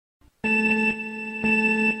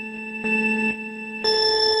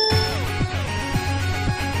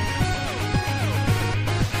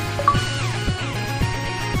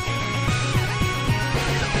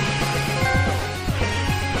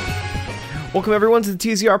Welcome everyone to the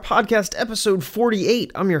TZR podcast, episode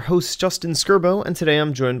 48. I'm your host, Justin Skirbo, and today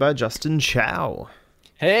I'm joined by Justin Chow.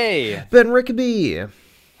 Hey! Ben Rickaby.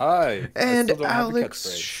 Hi. And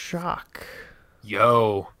Alex Shock.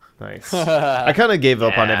 Yo. Nice. I kind of gave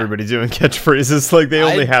up on everybody doing catchphrases, like they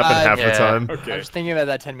only happen half the time. Okay. I was thinking about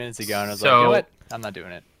that 10 minutes ago, and I was like, you know what? I'm not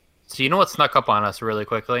doing it. So you know what snuck up on us really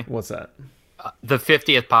quickly? What's that? The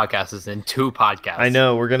 50th podcast is in 2 podcasts. I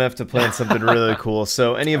know, we're going to have to plan something really cool.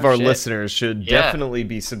 So any of our listeners should definitely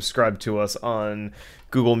be subscribed to us on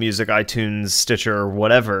Google Music, iTunes, Stitcher,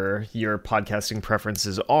 whatever your podcasting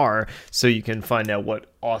preferences are, so you can find out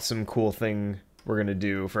what awesome, cool thing we're going to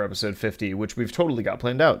do for episode 50, which we've totally got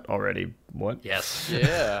planned out already. What? Yes.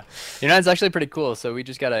 Yeah. You know, it's actually pretty cool. So we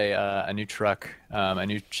just got a new truck, a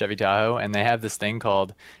new Chevy Tahoe, and they have this thing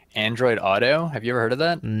called Android Auto. Have you ever heard of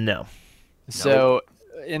that? No. So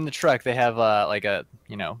in the truck, they have like a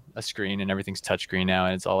screen, and everything's touchscreen now,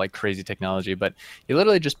 and it's all like crazy technology. But you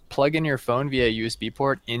literally just plug in your phone via USB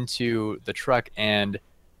port into the truck, and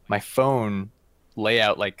my phone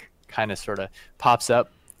layout like kind of sort of pops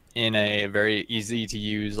up in a very easy to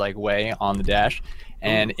use like way on the dash.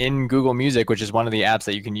 And in Google Music, which is one of the apps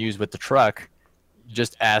that you can use with the truck,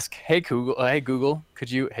 just ask, hey Google,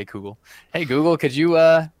 could you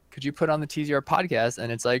put on the TZR podcast?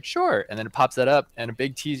 And it's like, sure. And then it pops that up, and a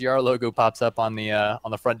big TZR logo pops up on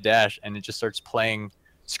the front dash, and it just starts playing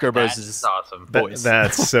Skirbo's awesome voice.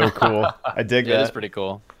 That's so cool. I dig that. It is pretty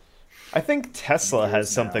cool. I think Tesla has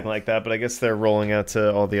something like that, but I guess they're rolling out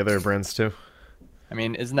to all the other brands too. I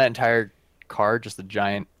mean, isn't that entire car just a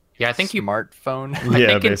giant smartphone? Yeah, I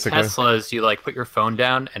think basically. in Teslas, you like put your phone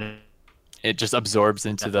down and it just absorbs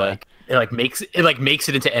into the... it makes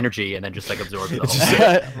it into energy and then just like absorbs it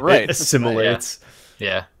all. Right. It assimilates.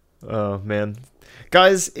 Yeah. Oh, man.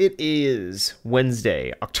 Guys, it is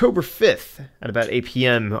Wednesday, October 5th at about 8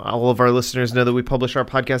 p.m. All of our listeners know that we publish our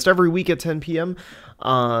podcast every week at 10 p.m.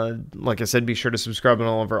 Like I said, be sure to subscribe on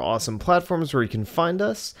all of our awesome platforms where you can find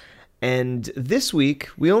us. And this week,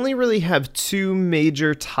 we only really have 2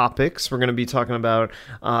 major topics. We're going to be talking about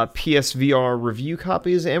PSVR review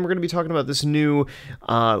copies, and we're going to be talking about this new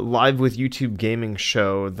Live with YouTube gaming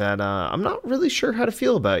show that I'm not really sure how to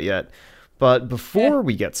feel about yet. But before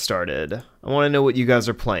we get started, I want to know what you guys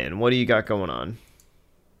are playing. What do you got going on?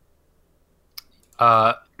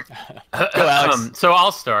 Go, Alex. So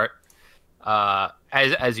I'll start.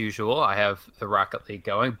 As usual, I have the Rocket League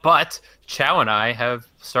going, but Chow and I have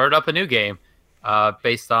started up a new game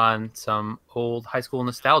based on some old high school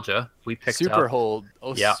nostalgia. We picked super up, old.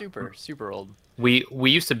 Oh, yeah. super old. We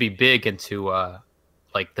used to be big into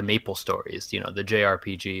like the Maple stories, the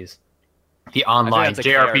JRPGs, the online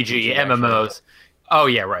JRPG MMOs. Actually. Oh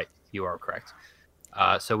yeah, right. You are correct.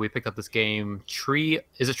 So we picked up this game, Tree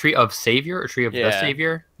of Savior or Tree of the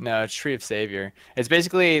Savior? No, it's Tree of Savior. It's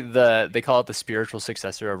basically they call it the spiritual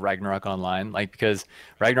successor of Ragnarok Online, like because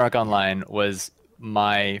Ragnarok Online was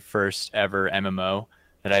my first ever MMO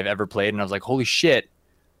that I've ever played, and I was like, holy shit,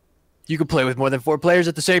 you could play with more than 4 players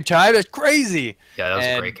at the same time? That's crazy. Yeah, that was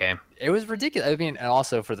a great game. It was ridiculous. I mean, and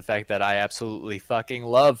also for the fact that I absolutely fucking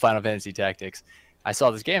love Final Fantasy Tactics. I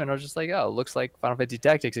saw this game and I was just like, oh, it looks like Final Fantasy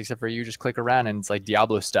Tactics, except for you just click around and it's like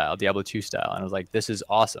Diablo 2 style. And I was like, this is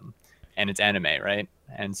awesome. And it's anime, right?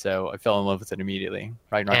 And so I fell in love with it immediately.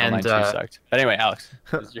 Ragnarok Online 2 sucked. But anyway, Alex,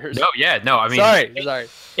 it's yours. No, I mean, sorry.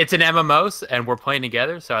 It's an MMO and we're playing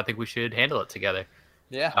together, so I think we should handle it together.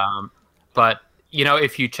 Yeah. But,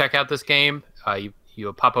 if you check out this game,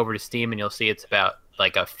 you'll pop over to Steam and you'll see it's about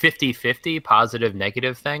like a 50-50 positive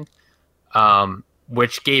negative thing.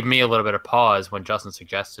 Which gave me a little bit of pause when Justin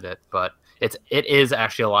suggested it, but it is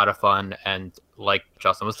actually a lot of fun, and like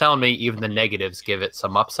Justin was telling me, even the negatives give it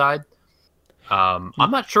some upside. I'm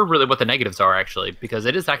not sure really what the negatives are actually, because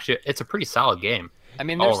it's a pretty solid game. I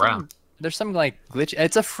mean, there's some like glitch.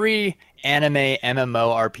 It's a free anime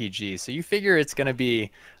MMO RPG, so you figure it's gonna be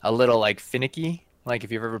a little like finicky. Like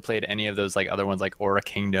if you've ever played any of those like other ones, like Aura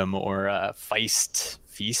Kingdom or Fiesta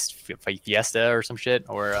or some shit,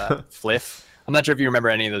 or Fliff. I'm not sure if you remember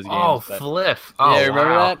any of those games. Oh, Fliff. Oh, yeah,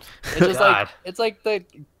 remember that? It's just it's like the,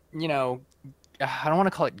 I don't want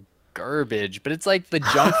to call it garbage, but it's like the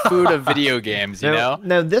junk food of video games, you know?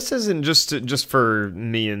 Now, this isn't just for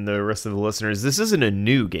me and the rest of the listeners. This isn't a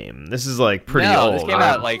new game. This is like pretty old. This came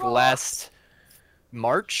out like last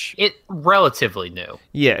March. It relatively new.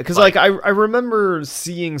 Yeah, because like I remember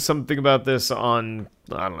seeing something about this on,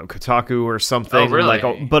 I don't know, Kotaku or something. Oh, really? Like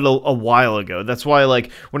a while ago. That's why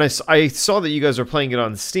like when I saw that you guys were playing it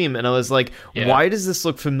on Steam, and I was like, why does this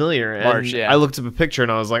look familiar? And March, I looked up a picture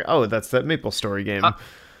and I was like, oh, that's that Maple Story game.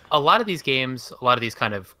 A lot of these games, a lot of these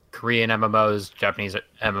kind of Korean MMOs, Japanese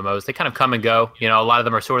MMOs, they kind of come and go. You know, a lot of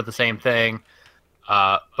them are sort of the same thing.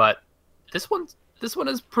 But this one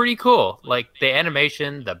is pretty cool. Like the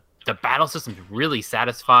animation, the battle system's really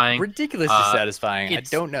satisfying. Ridiculously satisfying. I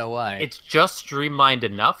don't know why. It's just streamlined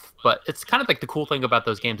enough, but it's kind of like the cool thing about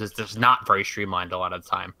those games is it's not very streamlined a lot of the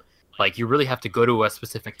time. Like you really have to go to a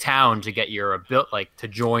specific town to get your like to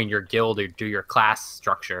join your guild or do your class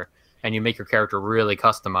structure, and you make your character really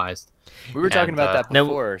customized. We were talking about that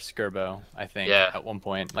before, Skirbo, I think, at one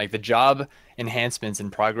point. Like the job enhancements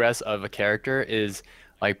and progress of a character is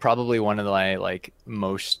like probably one of the like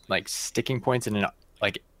most like sticking points in an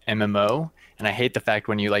like MMO. And I hate the fact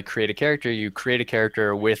when you like create a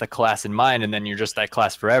character with a class in mind, and then you're just that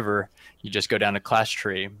class forever. You just go down a class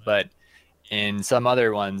tree. But in some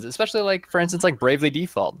other ones, especially like for instance like Bravely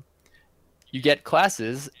Default, you get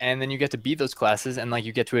classes and then you get to beat those classes, and like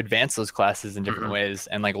you get to advance those classes in different ways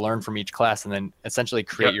and like learn from each class and then essentially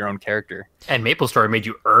create your own character. And MapleStory made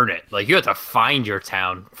you earn it. Like you had to find your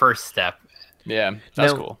town first step. Yeah,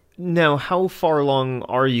 that's cool. Now, how far along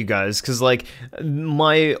are you guys? Because, like,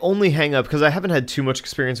 my only hang-up, because I haven't had too much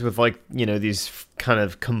experience with, like, you know, these kind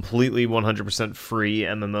of completely 100% free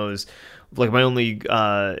MMOs. Like, my only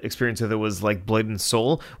experience with it was, like, Blade and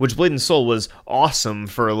Soul, which Blade and Soul was awesome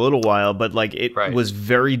for a little while, but, like, it was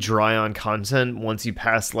very dry on content once you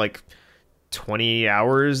passed, like, 20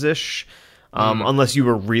 hours-ish. Unless you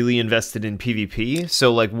were really invested in PvP.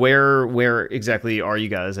 So, like, where exactly are you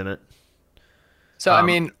guys in it? So, I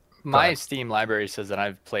mean, my Steam library says that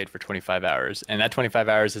I've played for 25 hours, and that 25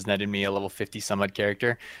 hours has netted me a level 50 somewhat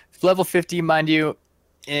character. Level 50, mind you,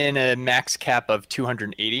 in a max cap of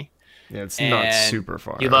 280. Yeah, it's not super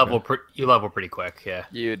far. You level pretty quick, yeah.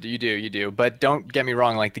 You do. But don't get me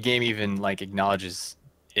wrong, like the game even like acknowledges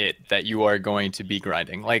it that you are going to be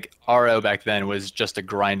grinding. Like RO back then was just a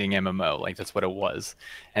grinding MMO, like that's what it was.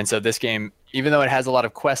 And so this game, even though it has a lot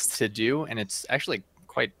of quests to do, and it's actually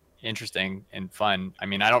quite interesting and fun. I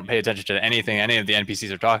mean, I don't pay attention to anything any of the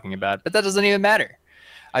NPCs are talking about, but that doesn't even matter.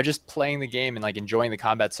 I'm just playing the game and like enjoying the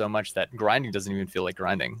combat so much that grinding doesn't even feel like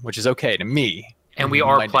grinding, which is okay to me. And we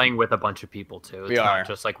are playing with a bunch of people too. It's not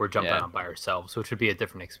just like we're jumping out by ourselves, which would be a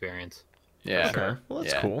different experience. Yeah. Okay. Well,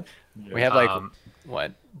 that's cool. We have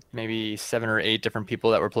like maybe 7 or 8 different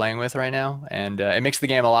people that we're playing with right now, and it makes the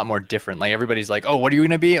game a lot more different. Like everybody's like, "Oh, what are you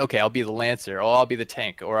gonna be? Okay, I'll be the Lancer, or I'll be the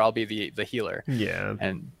tank, or I'll be the healer." Yeah.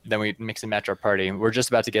 And then we mix and match our party. We're just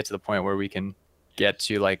about to get to the point where we can get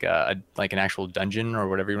to like an actual dungeon or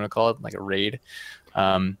whatever you want to call it, like a raid.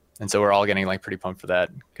 And so we're all getting like pretty pumped for that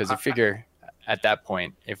because I figure at that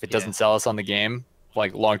point, if it doesn't sell us on the game,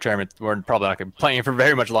 like long term, we're probably not gonna be playing for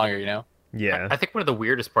very much longer, you know. Yeah. I think one of the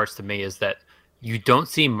weirdest parts to me is that you don't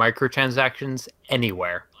see microtransactions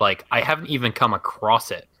anywhere. Like I haven't even come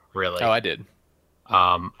across it really. Oh, I did.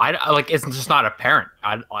 I like it's just not apparent.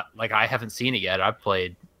 I haven't seen it yet. I've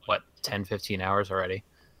played 10-15 hours already.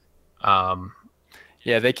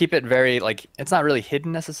 Yeah, they keep it very like it's not really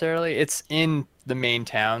hidden necessarily. It's in the main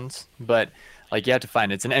towns, but like you have to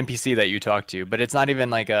find it. It's an NPC that you talk to, but it's not even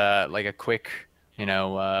like a quick, you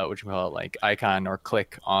know, what you call it, like icon or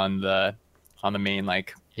click on the main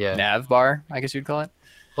like nav bar, I guess you'd call it.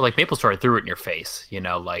 Well, like MapleStory threw it in your face, you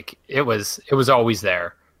know, like it was always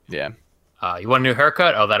there. Yeah. You want a new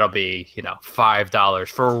haircut? Oh, that'll be, you know, $5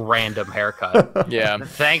 for a random haircut. Yeah.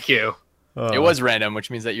 Thank you. It was random, which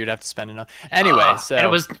means that you'd have to spend enough. Anyway, so and it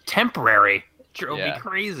was temporary. It drove me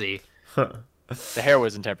crazy. The hair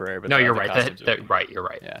wasn't temporary, but no, you're right. You're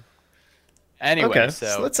right. Yeah. Anyway, okay,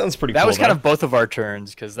 so that sounds pretty cool. That was kind of both of our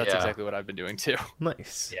turns because that's exactly what I've been doing too.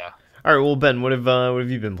 Nice. Yeah. All right, well, Ben, what have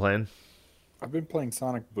you been playing? I've been playing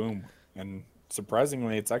Sonic Boom, and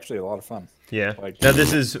surprisingly, it's actually a lot of fun. Yeah. Like, now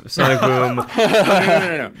this is Sonic Boom.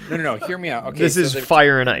 No. Hear me out. Okay. This is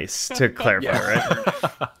Fire and Ice, to clarify,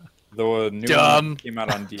 right? The new one came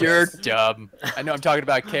out on DS. You're dumb. I know I'm talking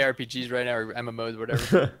about KRPGs right now or MMOs,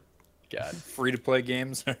 whatever. God. Free-to-play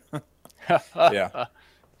games. Yeah.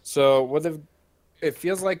 So it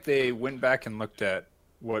feels like they went back and looked at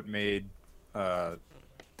what made the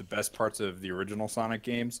best parts of the original Sonic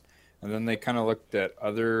games, and then they kind of looked at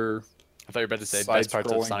other. I thought you were about to say best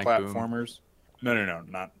parts of Sonic platformers. Boom.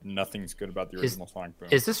 No. Nothing's good about the original Sonic Boom.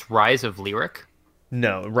 Is this Rise of Lyric?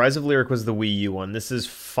 No, Rise of Lyric was the Wii U one. This is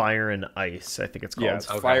Fire and Ice, I think it's called. Yeah, it's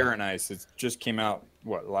Fire and Ice. It just came out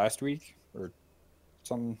last week or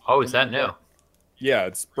something. Oh, is that new? Yeah,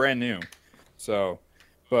 it's brand new. So,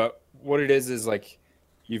 but what it is like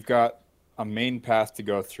you've got a main path to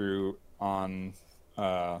go through on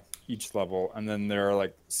each level, and then there are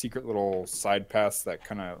like secret little side paths that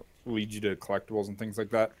kind of lead you to collectibles and things like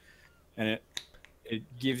that. And it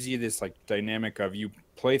gives you this like dynamic of you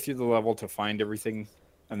play through the level to find everything,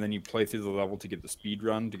 and then you play through the level to get the speed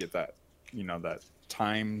run to get that, that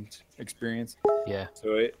timed experience. Yeah.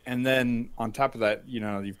 So and then on top of that,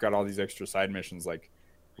 you've got all these extra side missions like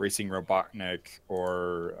racing Robotnik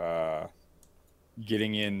or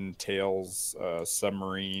getting in Tails'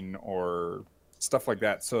 submarine or stuff like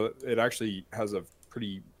that. So it actually has a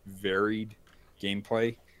pretty varied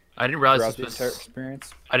gameplay. I didn't realize this was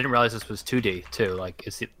experience. I didn't realize this was 2D too. Like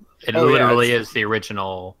it literally is the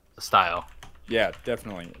original style. Yeah,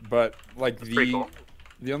 definitely. But like cool.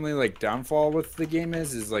 The only like downfall with the game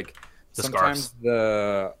is like sometimes scarves.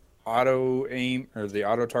 the auto aim or the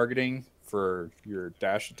auto targeting for your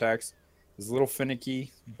dash attacks is a little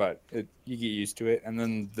finicky, but you get used to it. And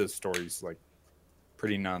then the story's like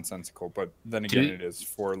pretty nonsensical, but then again, it is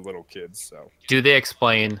for little kids. So do they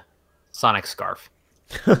explain Sonic's scarf?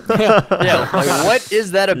 Yeah, like, what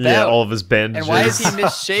is that about? Yeah, all of his bandages. And why is he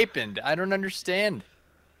misshapen? I don't understand.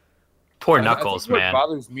 Poor Knuckles, I think man. What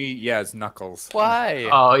bothers me, is Knuckles. Why?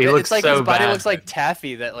 Oh, he looks like so his body bad. looks like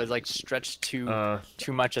taffy that was like stretched too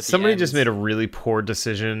much at the Somebody ends. just made a really poor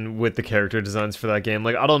decision with the character designs for that game.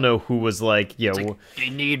 Like, I don't know who was like, They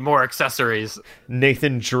need more accessories.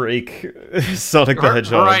 Nathan Drake, Sonic the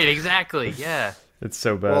Hedgehog. Right, exactly. Yeah. It's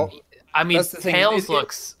so bad. Well, I mean, that's the thing. Tails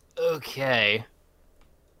looks okay.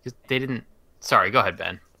 They didn't. Sorry, go ahead,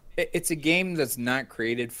 Ben. It's a game that's not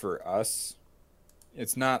created for us.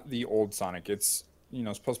 It's not the old Sonic. It's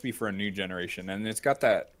supposed to be for a new generation, and it's got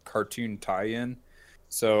that cartoon tie-in.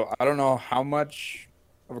 So I don't know how much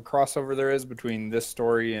of a crossover there is between this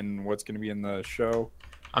story and what's going to be in the show.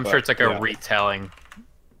 I'm sure it's like a retelling.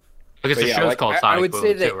 Because But the show's called Sonic I would Boom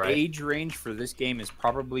say the too, right? age range for this game is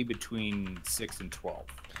probably between 6 and 12.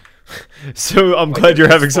 So I'm glad you're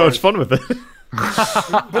having so much fun with it.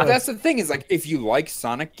 But that's the thing is like if you like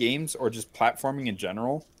Sonic games or just platforming in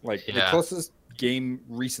general, like the closest game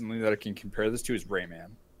recently that I can compare this to is Rayman.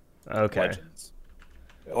 Okay. Legends.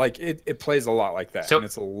 Like it plays a lot like that, So and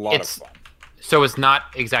it's a lot of fun. So it's not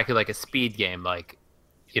exactly like a speed game, like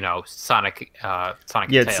Sonic. Sonic.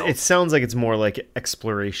 Yeah, and Tails. it sounds like it's more like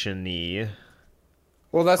exploration-y.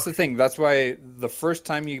 Well, that's the thing. That's why the first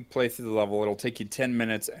time you play through the level, it'll take you 10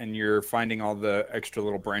 minutes, and you're finding all the extra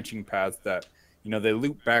little branching paths that they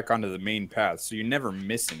loop back onto the main path, so you never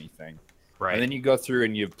miss anything. Right. And then you go through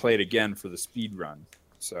and you play it again for the speed run.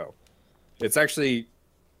 So it's actually,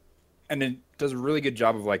 and it does a really good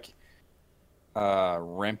job of like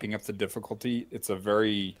ramping up the difficulty. It's a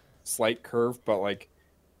very slight curve, but like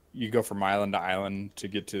you go from island to island to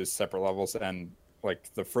get to separate levels, and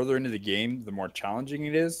like the further into the game, the more challenging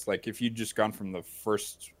it is. Like if you'd just gone from the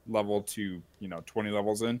first level to 20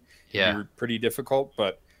 levels in, you're pretty difficult,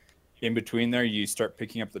 but in between there, you start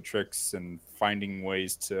picking up the tricks and finding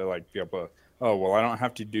ways to like be able to, I don't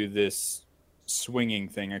have to do this swinging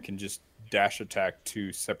thing. I can just dash attack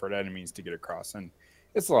 2 separate enemies to get across, and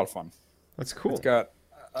it's a lot of fun. That's cool. It's got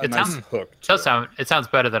a nice hook. It sounds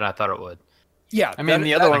better than I thought it would. Yeah, I mean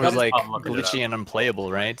the other one was like I'm looking it glitchy and unplayable,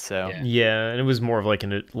 right? So Yeah, and it was more of like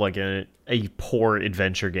a poor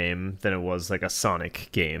adventure game than it was like a Sonic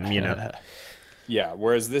game, Yeah,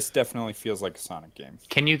 whereas this definitely feels like a Sonic game.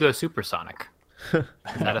 Can you go supersonic?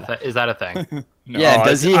 Is that a thing? No, yeah,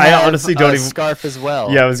 does he I have honestly a don't even- scarf as well?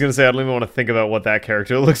 Yeah, I was gonna say I don't even want to think about what that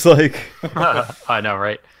character looks like. I know,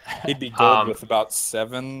 right? He'd be gold with about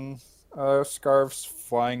 7 scarves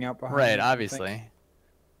flying out behind Right, him, I obviously. think.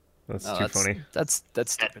 That's No, too funny. That's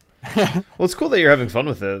stupid. Well, it's cool that you're having fun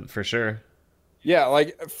with it for sure. Yeah,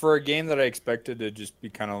 like for a game that I expected to just be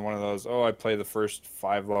kind of one of those, I play the first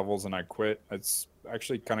 5 levels and I quit. It's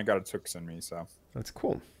actually kind of got its hooks in me, so. That's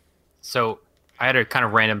cool. So I had a kind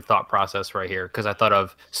of random thought process right here because I thought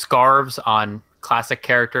of scarves on classic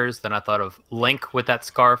characters, then I thought of Link with that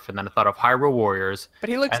scarf, and then I thought of Hyrule Warriors. But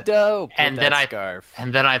he looks dope. And with then that scarf.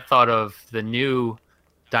 And then I thought of the new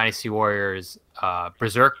Dynasty Warriors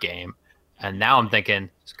Berserk game, and now I'm thinking,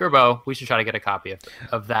 Skirbo, we should try to get a copy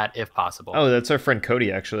of that if possible. Oh, that's our friend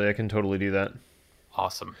Cody. Actually, I can totally do that.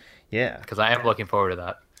 Awesome. Yeah, Because I am looking forward to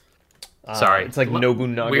that. Sorry, it's like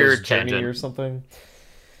Nobunaga's weird Journey tangent. or something.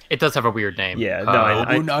 It does have a weird name. Yeah, no,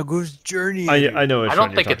 I Nobunaga's Journey. I know. Which I one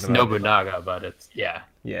don't you're think it's talking about. Nobunaga, but it's yeah.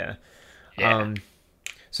 Yeah. Yeah.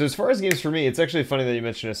 So as far as games for me, it's actually funny that you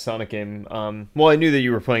mentioned a Sonic game. Well, I knew that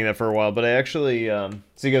you were playing that for a while, but I actually, so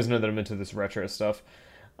you guys know that I'm into this retro stuff.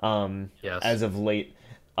 Yes. As of late,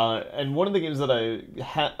 and one of the games that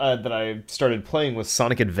I started playing was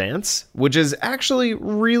Sonic Advance, which is actually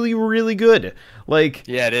really, really good. Like,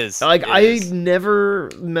 Yeah, it is. like It I is. never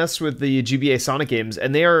messed with the GBA Sonic games,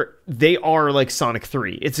 and they are like Sonic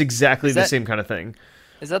 3. It's exactly the same kind of thing.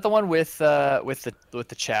 Is that the one with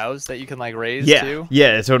the chows that you can like raise Yeah, too?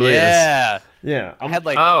 yeah, it totally Yeah. is. Yeah, I had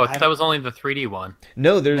like Oh, I that was only the 3D one.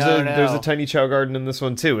 no, there's No. a tiny Chow Garden in this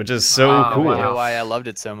one too, which is so Oh, no cool. idea wow. why I loved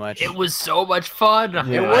it so much. It was so much fun. Yeah.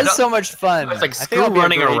 It I was don't- so much fun. I was like, I think screw I'll be a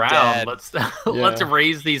running great around. dad. Let's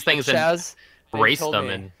raise these The things and chows, they race told them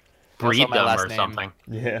me. and That's breed not my them last or name. something.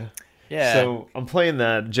 Yeah. Yeah. So I'm playing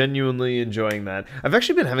that, genuinely enjoying that. I've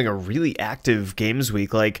actually been having a really active games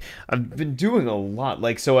week. Like I've been doing a lot.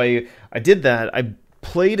 Like so I did that. I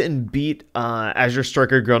played and beat Azure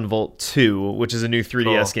Striker Gunvolt 2, which is a new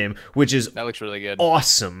 3DS game, which is that looks really good.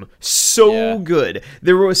 awesome. So Yeah. good.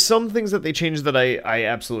 There were some things that they changed that I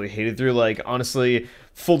absolutely hated through. Like, honestly,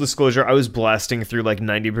 full disclosure, I was blasting through like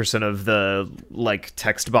 90% of the like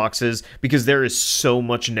text boxes because there is so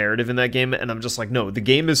much narrative in that game, and I'm just like, no, the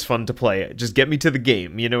game is fun to play. Just get me to the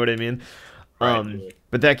game. You know what I mean?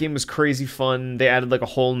 But that game was crazy fun. They added like a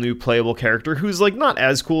whole new playable character who's like not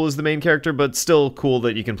as cool as the main character, but still cool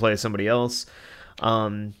that you can play as somebody else.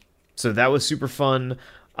 So that was super fun.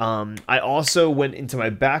 I also went into my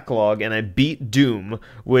backlog and I beat Doom,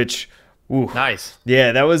 which, ooh, Nice.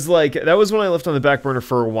 yeah, that was when I left on the back burner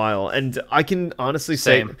for a while, and I can honestly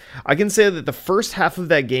say Same. that the first half of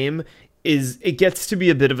that game it gets to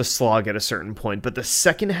be a bit of a slog at a certain point, but the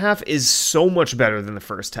second half is so much better than the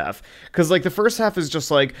first half. Because like the first half is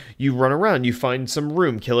just like you run around, you find some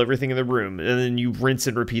room, kill everything in the room, and then you rinse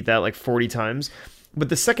and repeat that like 40 times. But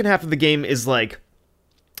the second half of the game is like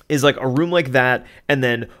a room like that, and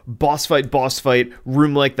then boss fight,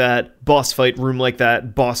 room like that, boss fight, room like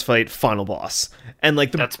that, boss fight, final boss. And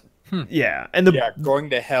like yeah, and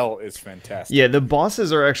going to hell is fantastic. yeah, the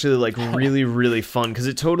bosses are actually like really, really fun because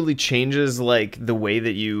it totally changes like the way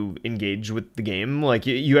that you engage with the game. Like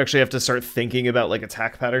you actually have to start thinking about like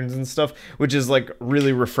attack patterns and stuff, which is like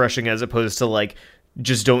really refreshing as opposed to like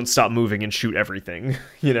just don't stop moving and shoot everything.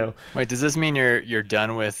 You know? Wait, does this mean you're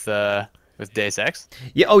done with Deus Ex?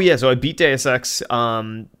 Yeah. Oh yeah. So I beat Deus Ex.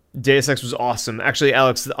 Deus Ex was awesome. Actually,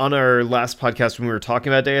 Alex, on our last podcast when we were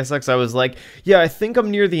talking about Deus Ex, I was like, yeah, I think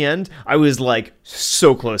I'm near the end. I was like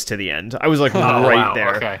so close to the end. I was like right wow,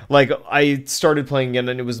 there. okay. Like I started playing again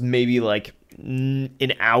and it was maybe like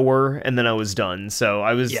an hour and then I was done. So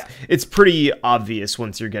it's pretty obvious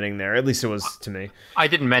once you're getting there. At least it was to me. I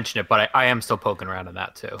didn't mention it, but I am still poking around in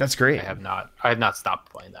that too. That's great. I have not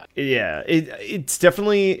stopped playing that. Yeah,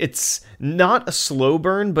 it's not a slow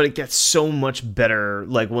burn, but it gets so much better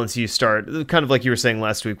like once you start, kind of like you were saying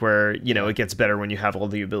last week where, you know, it gets better when you have all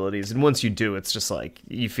the abilities, and once you do, it's just like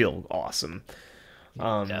you feel awesome.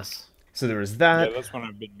 Yes. So there was that. Yeah, that's one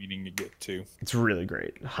I've been meaning to get to. It's really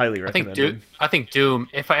great. Highly I think recommended. I think Doom.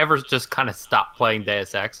 If I ever just kind of stop playing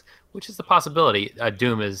Deus Ex, which is a possibility,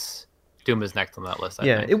 Doom is next on that list. I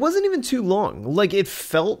Yeah, think. it wasn't even too long. Like it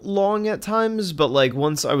felt long at times, but like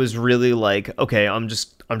once I was really like, okay, I'm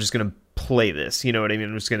just gonna play this. You know what I mean?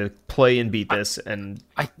 I'm just gonna play and beat this, and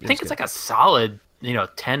I think it's like a solid,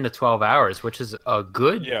 10 to 12 hours, which is a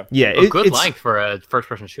good, it's length for a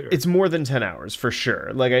first-person shooter. It's more than 10 hours for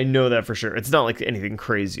sure. Like I know that for sure. It's not like anything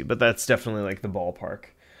crazy, but that's definitely like the ballpark.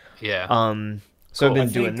 Yeah. So I've I been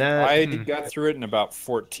doing think that. I got through it in about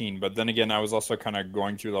 14, but then again, I was also kind of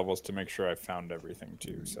going through levels to make sure I found everything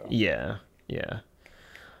too. So Yeah.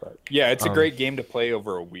 but, yeah, it's a great game to play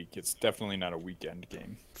over a week. It's definitely not a weekend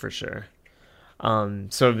game. For sure.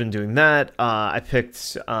 So I've been doing that. I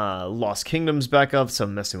picked Lost Kingdoms back up, so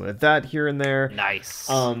I'm messing with that here and there. Nice.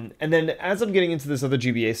 And then as I'm getting into this other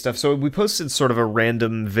GBA stuff, so we posted sort of a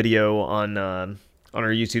random video on our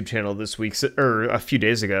YouTube channel this week, or a few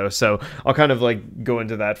days ago, so I'll kind of like go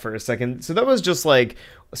into that for a second. So that was just like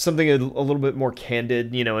something a little bit more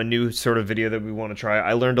candid, a new sort of video that we want to try.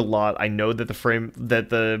 I learned a lot. I know that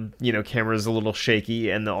the camera is a little shaky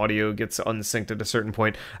and the audio gets unsynced at a certain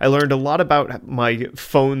point. I learned a lot about my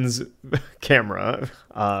phone's camera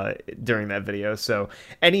during that video, so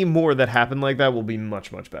any more that happen like that will be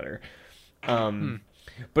much, much better.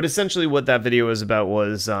 But essentially what that video was about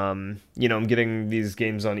was, I'm getting these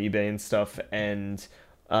games on eBay and stuff, and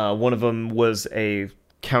one of them was a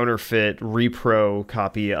counterfeit repro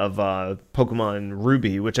copy of Pokemon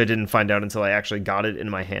Ruby, which I didn't find out until I actually got it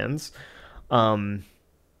in my hands.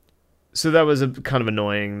 So that was kind of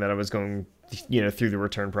annoying that I was going, through the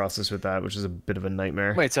return process with that, which is a bit of a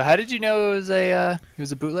nightmare. Wait, so how did you know it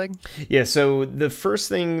was a bootleg? Yeah, so the first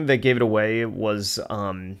thing that gave it away was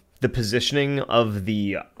the positioning of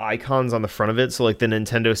the icons on the front of it. So like the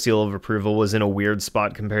Nintendo seal of approval was in a weird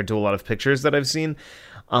spot compared to a lot of pictures that I've seen.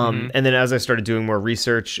 And then as I started doing more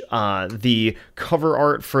research, the cover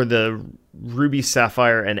art for the Ruby,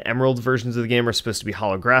 Sapphire, and Emerald versions of the game are supposed to be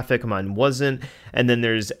holographic. Mine wasn't. And then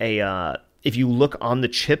there's a if you look on the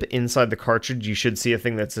chip inside the cartridge, you should see a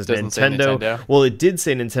thing that says Doesn't say Nintendo. Nintendo. Well, it did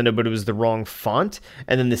say Nintendo, but it was the wrong font.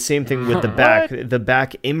 And then the same thing with the back. The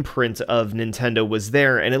back imprint of Nintendo was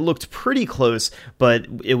there, and it looked pretty close, but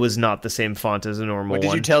it was not the same font as a normal What did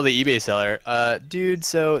one. you tell the eBay seller? Dude,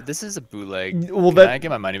 so this is a bootleg. Well, Can I get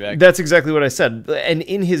my money back? That's exactly what I said. And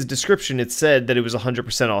in his description, it said that it was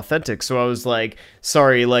 100% authentic. So I was like,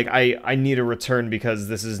 sorry, like I need a return because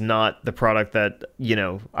this is not the product that,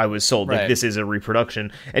 I was sold. Like, Right. this is a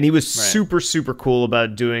reproduction. And he was Right. super, super cool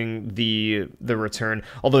about doing the return.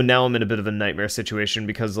 Although now I'm in a bit of a nightmare situation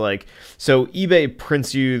because, like, so eBay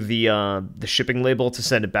prints you the shipping label to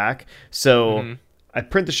send it back. So I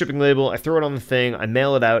print the shipping label, I throw it on the thing, I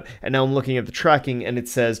mail it out, and now I'm looking at the tracking, and it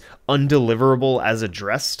says undeliverable as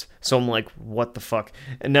addressed. So I'm like, what the fuck?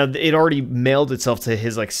 And now it already mailed itself to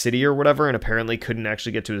his like city or whatever, and apparently couldn't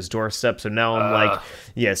actually get to his doorstep. So now I'm like,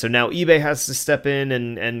 yeah. So now eBay has to step in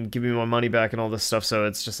and give me my money back and all this stuff. So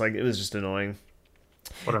it's just like, it was just annoying.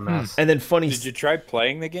 What a mess. And then funny. Did you try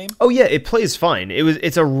playing the game? Oh yeah, it plays fine.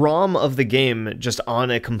 It's a ROM of the game just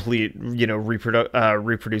on a complete,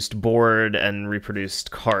 reproduced board and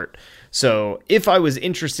reproduced cart. So if I was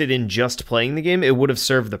interested in just playing the game, it would have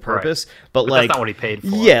served the purpose. Right. But like, that's not what he paid for.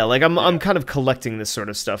 Yeah, like I'm kind of collecting this sort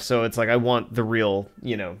of stuff. So it's like I want the real,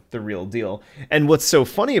 the real deal. And what's so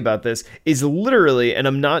funny about this is literally, and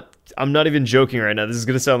I'm not even joking right now. This is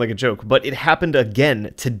gonna sound like a joke, but it happened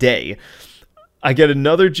again today. I get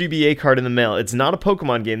another GBA card in the mail. It's not a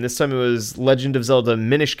Pokemon game. This time it was Legend of Zelda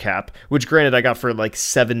Minish Cap, which granted I got for like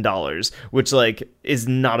 $7, which like is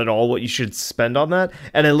not at all what you should spend on that.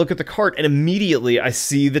 And I look at the cart and immediately I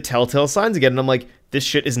see the telltale signs again, and I'm like, this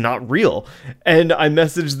shit is not real. And I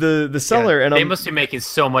messaged the seller, and they must be making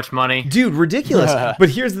so much money. Dude, ridiculous. But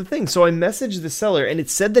here's the thing. So I messaged the seller, and it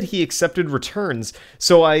said that he accepted returns.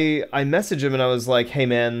 So I messaged him, and I was like, hey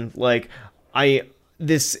man, like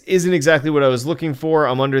this isn't exactly what I was looking for.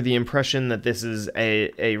 I'm under the impression that this is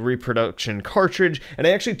a reproduction cartridge, and I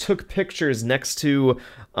actually took pictures next to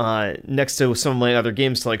some of my other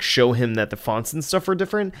games to like show him that the fonts and stuff are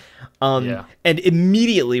different. And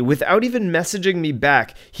immediately, without even messaging me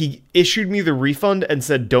back, he issued me the refund and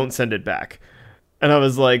said, "Don't send it back." And I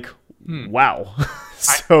was like, "Wow."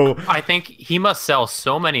 So I think he must sell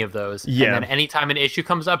so many of those. Yeah. And then anytime an issue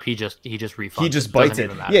comes up, he just refunds. He just bites it.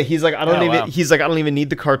 Yeah, he's like, I don't even need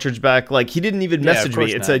the cartridge back. Like, he didn't even message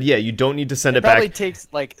me. It said, yeah, you don't need to send it back. It probably takes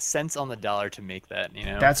like cents on the dollar to make that,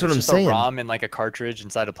 That's what It's I'm just saying. A ROM in like a cartridge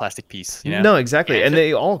inside a plastic piece, No, exactly. And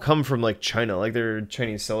they all come from like China, like they're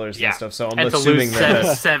Chinese sellers and stuff. So I'm assuming that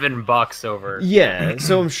 $7 over. Yeah,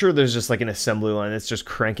 so I'm sure there's just like an assembly line that's just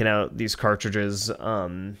cranking out these cartridges.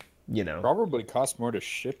 Probably costs more to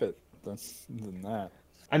ship it than that.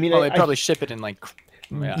 I mean, they probably ship it in like.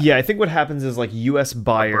 Yeah, I think what happens is like U.S.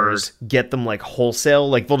 buyers get them like wholesale.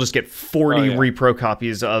 Like they'll just get 40 repro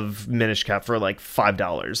copies of Minish Cap for like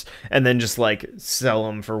 $5, and then just like sell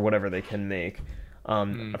them for whatever they can make.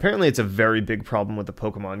 Apparently, it's a very big problem with the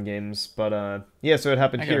Pokemon games, but so it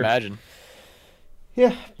happened here. I can imagine.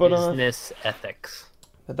 Yeah, but business ethics.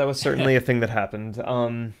 But that was certainly a thing that happened.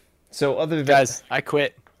 So other than guys, I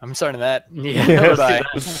quit. I'm starting that. Yeah, Bye.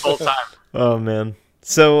 Full time. Oh man.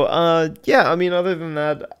 So I mean, other than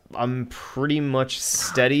that, I'm pretty much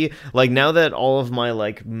steady. Like now that all of my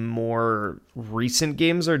like more recent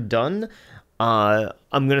games are done, I'm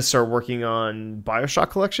gonna start working on BioShock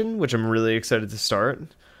Collection, which I'm really excited to start.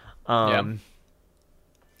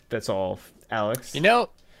 That's all, Alex. You know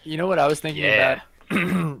what I was thinking about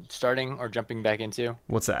starting or jumping back into?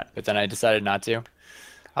 What's that? But then I decided not to.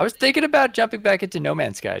 I was thinking about jumping back into No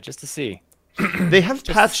Man's Sky just to see. They have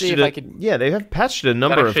patched it. Yeah, they have patched it a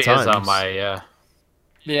number of times. Is on my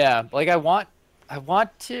Yeah, like I want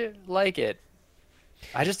to like it.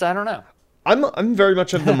 I don't know. I'm very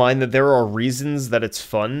much of the mind that there are reasons that it's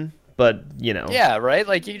fun, but Yeah, right.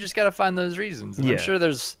 Like you just gotta find those reasons. And I'm sure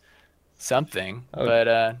there's something,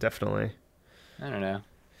 but definitely. I don't know.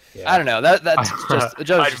 Yeah. I don't know. That's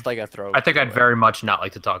just like a throw. I think I'd very much not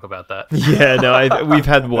like to talk about that. Yeah, no, we've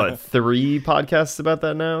had 3 podcasts about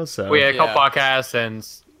that now. So we had a couple podcasts, and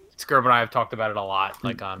Skirb and I have talked about it a lot,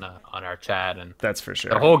 like on our chat, and that's for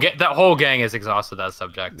sure. The whole gang is exhausted that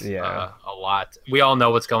subject. Yeah, a lot. We all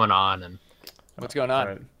know what's going on, and what's going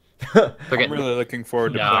on. I'm really looking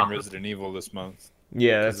forward to playing Resident Evil this month.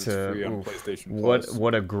 Yeah, that's free on PlayStation Plus.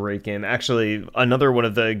 What a great game. Actually, another one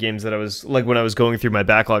of the games that I was like when I was going through my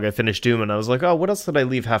backlog, I finished Doom and I was like, oh, what else did I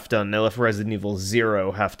leave half done? And I left Resident Evil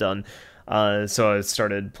 0 half done. So I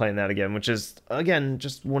started playing that again, which is again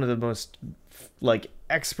just one of the most like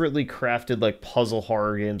expertly crafted like puzzle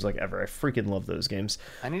horror games like ever. I freaking love those games.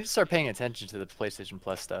 I need to start paying attention to the PlayStation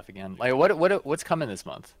Plus stuff again. Like, what's coming this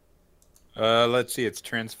month? Let's see. It's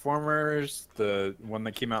Transformers, the one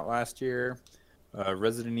that came out last year,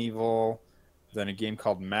 Resident Evil, then a game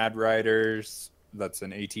called Mad Riders. That's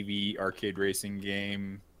an ATV arcade racing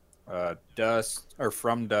game.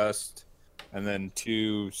 From Dust, and then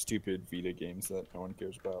 2 stupid Vita games that no one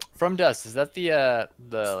cares about. From Dust, is that the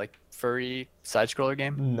like furry side scroller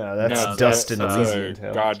game? No, that's No, Dust that's and a Elysian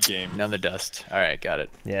Tale. God game. None of the Dust. All right, got it.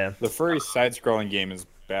 Yeah. The furry side-scrolling game is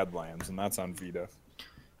Badlands, and that's on Vita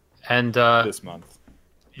And this month.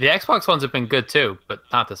 the Xbox ones have been good too, but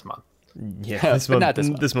not this month. Yeah, But not this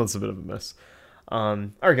month. This month's a bit of a mess. All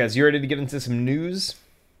right, guys, you ready to get into some news?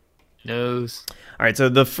 News. All right, so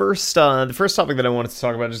the first topic that I wanted to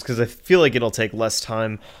talk about, just because I feel like it'll take less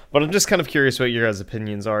time, but I'm just kind of curious what your guys'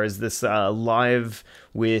 opinions are, is this live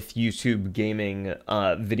with YouTube gaming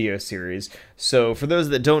video series. So for those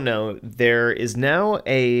that don't know, there is now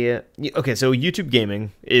so YouTube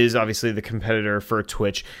gaming is obviously the competitor for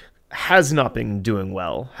Twitch. Has not been doing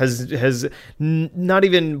well. Has not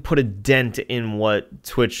even put a dent in what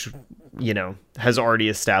Twitch, has already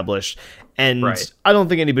established. And Right. I don't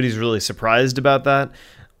think anybody's really surprised about that.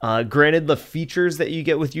 Granted, the features that you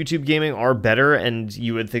get with YouTube gaming are better, and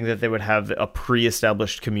you would think that they would have a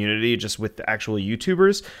pre-established community just with the actual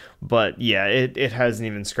YouTubers. But yeah, it hasn't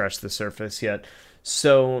even scratched the surface yet.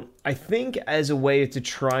 So I think as a way to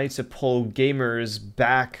try to pull gamers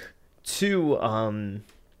back to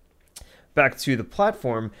the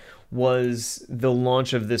platform was the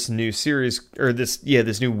launch of this new series, or this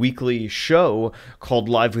new weekly show called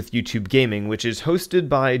Live with YouTube Gaming, which is hosted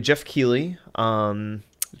by Jeff Keighley.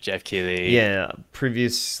 Jeff Keighley. Yeah,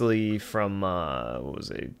 previously from what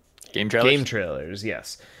was it? Game trailers. Game Trailers,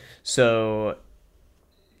 yes. So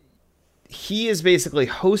he is basically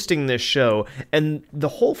hosting this show, and the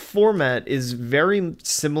whole format is very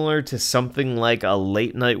similar to something like a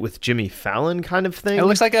Late Night with Jimmy Fallon kind of thing. It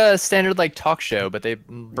looks like a standard like talk show, but they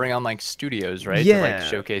bring on like studios, right? To like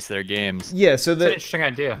showcase their games. Yeah, so It's an interesting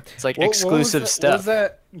idea. It's like exclusive stuff. What was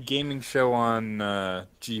that gaming show on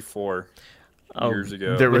G4 years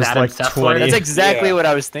ago? There was Adam like Sessler? 20. That's exactly Yeah. what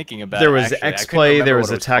I was thinking about. There was actually. I couldn't X-Play, remember there what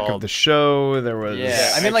was it Attack called. of the Show, there was...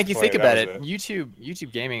 Yeah, I mean, like you think X-Play, about that it, was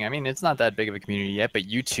YouTube gaming. I mean, it's not that big of a community yet, but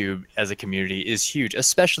YouTube as a community is huge,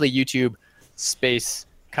 especially YouTube space,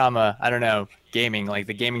 I don't know, gaming. Like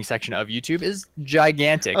the gaming section of YouTube is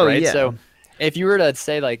gigantic, Oh, right? yeah. So if you were to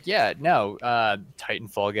say like,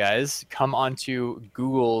 Titanfall guys, come onto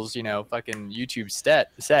Google's, fucking YouTube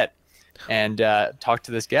set and talk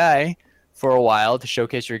to this guy for a while to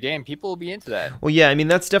showcase your game, people will be into that. Well, yeah, I mean,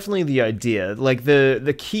 that's definitely the idea. Like,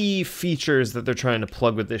 the key features that they're trying to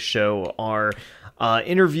plug with this show are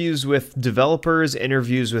interviews with developers,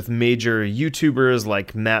 interviews with major YouTubers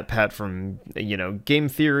like MatPat from, Game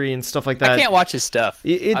Theory and stuff like that. I can't watch his stuff.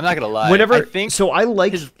 I'm not going to lie. Whenever, I think so I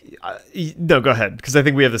like... no, go ahead, because I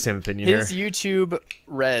think we have the same opinion his here. YouTube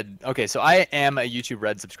Red. Okay, so I am a YouTube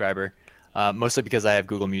Red subscriber, mostly because I have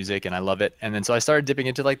Google Music and I love it. And then so I started dipping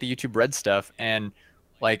into like the YouTube Red stuff and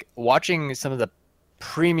like watching some of the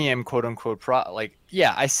premium quote unquote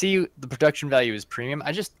I see the production value is premium.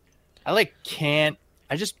 I just can't.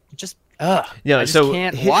 I just Yeah, I just so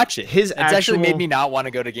can't his- watch it. his It's actually made actual- me not want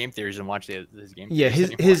to go to Game Theories and watch his game. Yeah,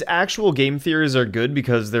 theories anymore. his actual game theories are good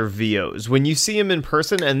because they're VOs. When you see him in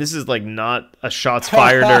person, and this is like not a shots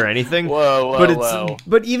fired or anything, Whoa, but whoa.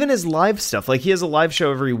 but even his live stuff, like he has a live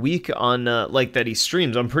show every week on like that he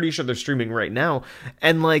streams. I'm pretty sure they're streaming right now,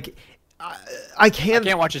 and like I can't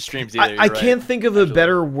watch his streams either. I you're can't right. think of a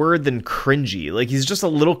better word than cringy. Like he's just a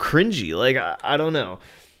little cringy. Like I don't know,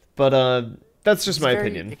 but that's just He's my a very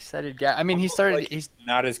opinion. Excited guy. I mean, he started. He's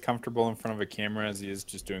Not as comfortable in front of a camera as he is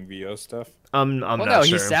just doing VO stuff. I'm well, not no,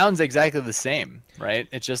 sure. he sounds exactly the same, right?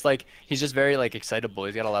 It's just like he's just very like excitable.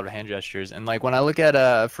 He's got a lot of hand gestures, and like when I look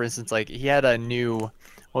at for instance, like he had a new,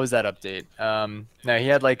 what was that update? No, he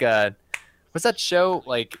had like what's that show?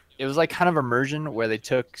 Like it was like kind of immersion where they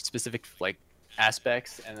took specific like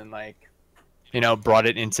aspects and then like brought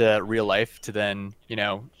it into real life to then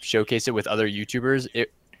showcase it with other YouTubers.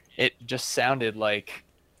 It just sounded like,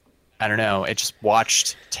 I don't know, it just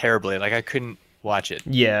watched terribly. Like I couldn't watch it.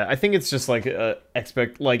 Yeah, I think it's just like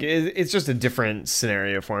it's just a different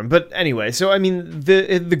scenario for him. But anyway, so I mean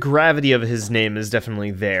the gravity of his name is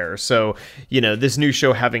definitely there. So, this new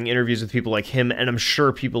show having interviews with people like him, and I'm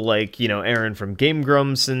sure people like, Aaron from Game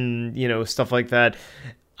Grumps and, stuff like that.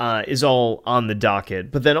 is all on the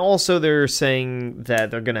docket. But then also they're saying that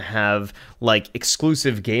they're going to have like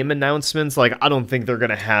exclusive game announcements. Like, I don't think they're going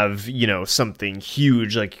to have, something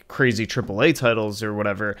huge like crazy AAA titles or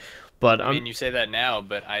whatever. But I mean, you say that now,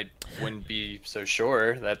 but I wouldn't be so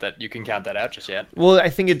sure that you can count that out just yet. Well, I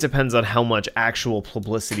think it depends on how much actual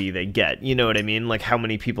publicity they get. You know what I mean? Like how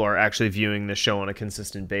many people are actually viewing the show on a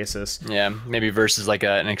consistent basis. Yeah, maybe versus like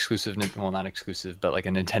an exclusive, well, not exclusive, but like a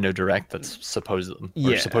Nintendo Direct that's supposed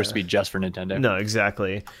to be just for Nintendo. No,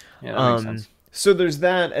 exactly. Yeah, that makes sense. So there's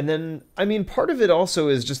that, and then, I mean, part of it also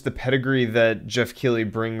is just the pedigree that Jeff Keighley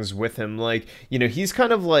brings with him. Like, he's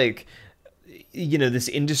kind of like, this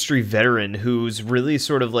industry veteran who's really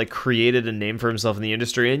sort of like created a name for himself in the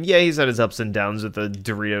industry. And yeah, he's had his ups and downs with the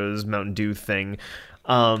Doritos Mountain Dew thing.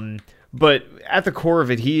 But at the core of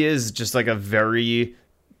it, he is just like a very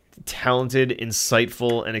talented,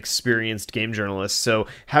 insightful, and experienced game journalist. So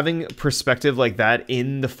having perspective like that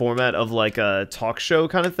in the format of like a talk show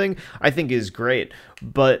kind of thing, I think is great.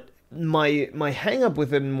 But my hang up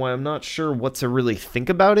with it and why I'm not sure what to really think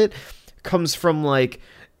about it comes from like,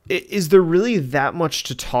 is there really that much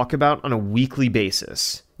to talk about on a weekly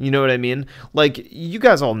basis? You know what I mean? Like, you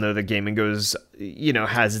guys all know that gaming goes,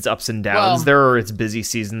 has its ups and downs. Well, there are its busy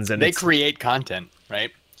seasons, and they create content, right?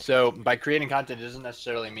 So by creating content, it doesn't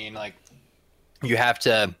necessarily mean like you have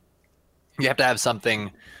to have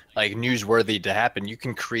something like newsworthy to happen. You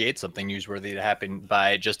can create something newsworthy to happen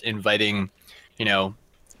by just inviting,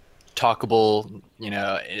 talkable,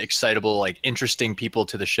 excitable, like interesting people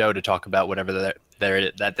to the show to talk about whatever that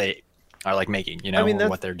they are like making, I mean, or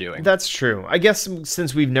what they're doing. That's true. I guess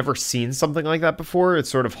since we've never seen something like that before, it's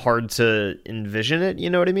sort of hard to envision it.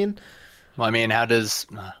 You know what I mean? Well, I mean, how does,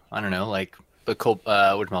 I don't know, like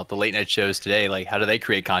the late night shows today, like how do they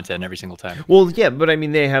create content every single time? Well, yeah, but I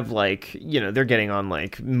mean, they have like, they're getting on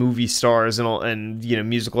like movie stars and all, and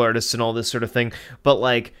musical artists and all this sort of thing. But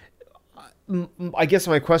like, I guess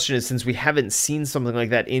my question is, since we haven't seen something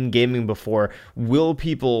like that in gaming before, will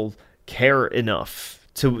people care enough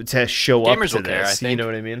to show up to this? I think, you know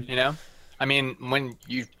what I mean? I mean, when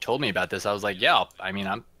you told me about this, I was like, yeah,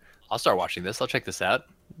 I'll start watching this. I'll check this out.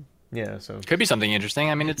 Yeah, so could be something interesting.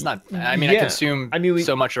 I mean, it's not. I yeah. I consume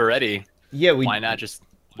so much already. Yeah, why not just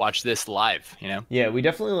watch this live? Yeah, we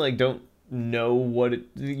definitely like don't know what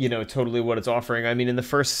it, totally what it's offering. I mean, in the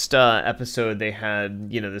first episode, they had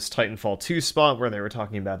this Titanfall 2 spot where they were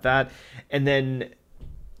talking about that, and then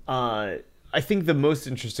I think the most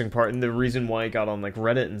interesting part, and the reason why it got on like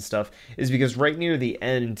Reddit and stuff, is because right near the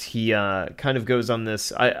end, he kind of goes on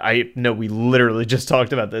this. I know we literally just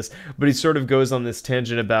talked about this, but he sort of goes on this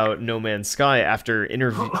tangent about No Man's Sky after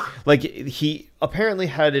interview. Like, he apparently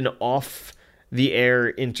had an off the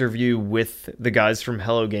air interview with the guys from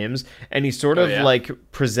Hello Games, and he sort of like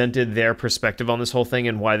presented their perspective on this whole thing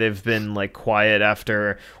and why they've been like quiet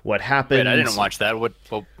after what happened. Wait, I didn't watch that.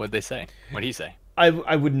 What'd they say? What'd he say?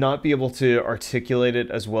 I would not be able to articulate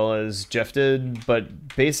it as well as Jeff did,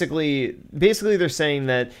 but basically they're saying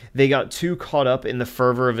that they got too caught up in the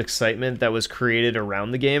fervor of excitement that was created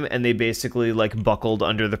around the game, and they basically like buckled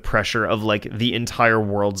under the pressure of like the entire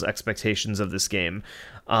world's expectations of this game.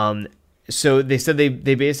 So they said they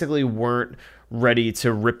basically weren't ready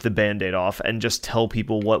to rip the Band-Aid off and just tell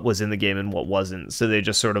people what was in the game and what wasn't. So they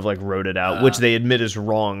just sort of like wrote it out, which they admit is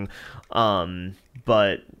wrong.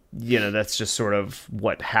 But that's just sort of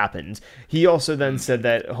what happened. He also then said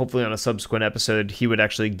that hopefully on a subsequent episode, he would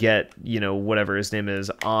actually get, whatever his name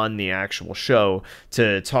is on the actual show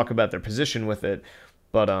to talk about their position with it.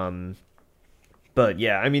 But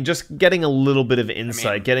yeah, I mean, just getting a little bit of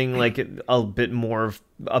insight, getting like a bit more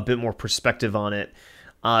perspective on it,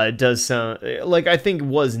 does sound like, I think,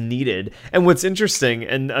 was needed. And what's interesting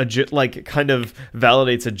and like kind of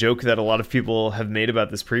validates a joke that a lot of people have made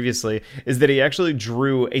about this previously is that he actually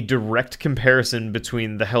drew a direct comparison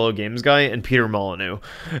between the Hello Games guy and Peter Molyneux,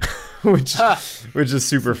 which is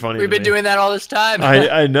super funny. We've been doing that all this time.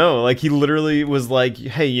 I know. Like, he literally was like,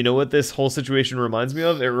 hey, you know what this whole situation reminds me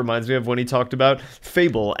of? It reminds me of when he talked about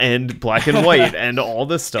Fable and Black and White and all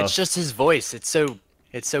this stuff. It's just his voice. It's so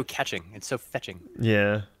catching. It's so fetching.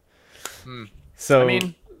 Yeah. So I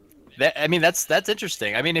mean that's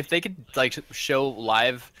interesting. I mean, if they could like show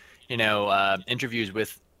live, interviews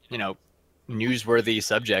with, newsworthy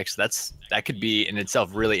subjects, that could be in itself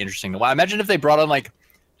really interesting. Well, imagine if they brought on like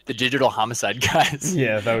the Digital Homicide guys.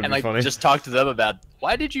 Yeah, that would and be like funny. just talk to them about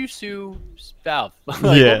why did you sue Valve? What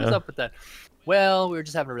was up with that? Well, we were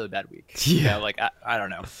just having a really bad week. Yeah. I don't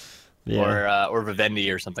know. Yeah. Or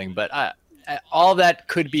Vivendi or something, but all that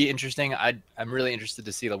could be interesting. I'm really interested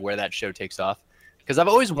to see where that show takes off, because I've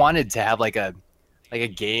always wanted to have like a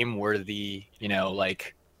game where the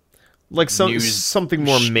like like news something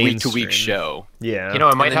more mainstream. week to week show. Yeah, You know,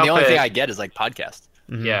 it might And then help the only it, thing I get is like podcast.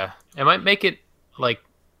 Yeah, it might make it like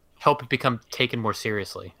help it become taken more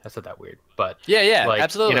seriously. That's not that weird, but Yeah, like,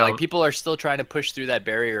 absolutely. you know, Like people are still trying to push through that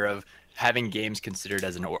barrier of having games considered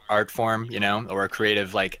as an art form, or a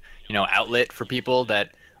creative outlet for people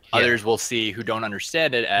that others will see who don't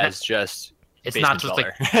understand it as just it's not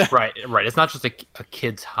basement just dweller. right. It's not just a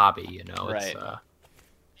kid's hobby, you know. Right.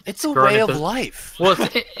 It's, It's a growing way of into- life. well,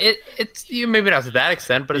 it's maybe not to that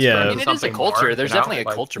extent, but it's Yeah. grown I into mean, it is a something culture. more, There's you know? definitely a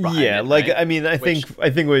Like, culture behind yeah, it. like right? I mean, I think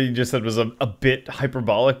what you just said was a bit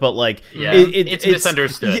hyperbolic, but like Yeah, it's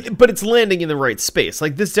misunderstood. yeah, but it's landing in the right space.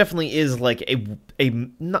 Like this definitely is like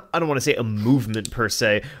not, I don't want to say a movement per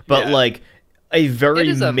se, but Yeah. like a very It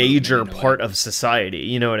is a major movement in a part way. of society.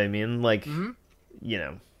 You know what I mean? Like,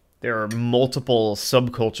 there are multiple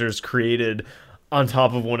subcultures created on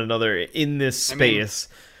top of one another in this I mean, space.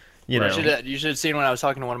 You know, You should have seen when I was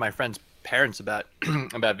talking to one of my friend's parents about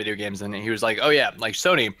about video games, and he was like, "Oh yeah, like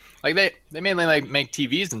Sony, like they mainly like make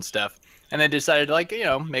TVs and stuff, and they decided to like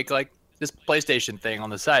make like this PlayStation thing on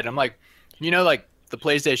the side." And I'm like, like the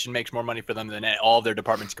PlayStation makes more money for them than all of their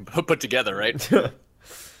departments can put together, right?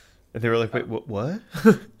 And they were like, "Wait, what?"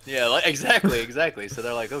 Yeah, like exactly. So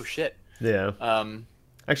they're like, "Oh shit." Yeah. Um,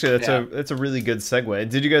 Actually, Yeah. that's a really good segue.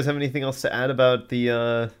 Did you guys have anything else to add about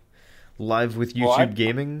the live with YouTube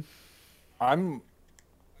gaming?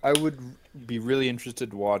 I would be really interested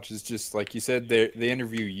to watch. Is just like you said, they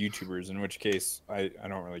interview YouTubers, in which case I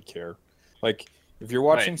don't really care. Like if you're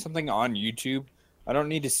watching Right. something on YouTube, I don't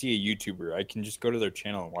need to see a YouTuber. I can just go to their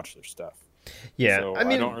channel and watch their stuff. Yeah, So I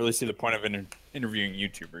mean, I don't really see the point of interviewing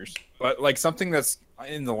YouTubers. But like something that's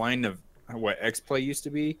in the line of what XPlay used to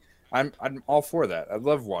be, I'm all for that. I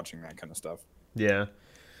love watching that kind of stuff. yeah.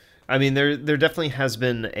 I mean, there definitely has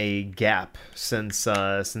been a gap since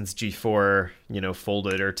G4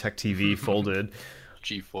 folded or Tech TV folded.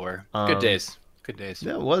 G4, Um, good days.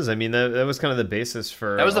 Yeah, it was. I mean, that was kind of the basis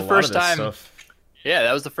for That was the a lot first of this time- stuff. Yeah,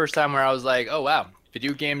 that was the first time where I was like, "Oh wow,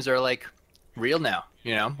 video games are like real now."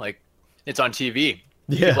 Like it's on TV.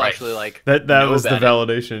 Yeah, People actually like that know was the about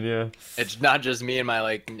it. validation. Yeah. It's not just me and my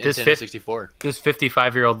like This Nintendo fif- 64. This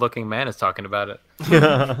 55-year-old looking man is talking about it.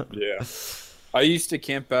 Yeah. I used to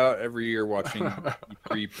camp out every year watching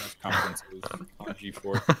E3 press conferences on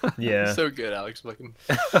G4. Yeah. So good, Alex. Fucking.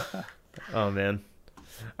 Oh man.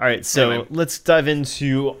 All right, so Anyway. let's dive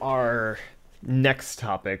into our next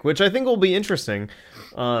topic, which I think will be interesting,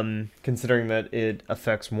 considering that it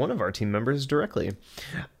affects one of our team members directly.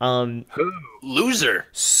 Loser.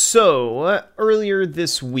 So earlier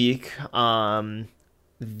this week,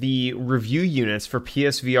 the review units for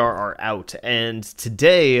PSVR are out, and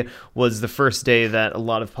today was the first day that a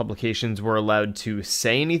lot of publications were allowed to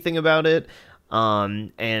say anything about it,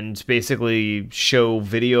 and basically show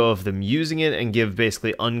video of them using it and give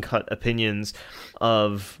basically uncut opinions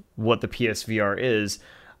of what the PSVR is.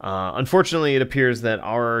 Unfortunately, it appears that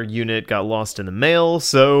our unit got lost in the mail,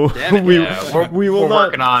 so Damn it. we will We're not.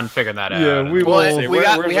 working on figuring that out. Yeah, we Well, will. we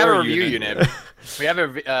have where's a our review unit? unit. We have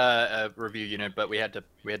a review unit, but we had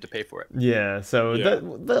to pay for it. Yeah, so Yeah.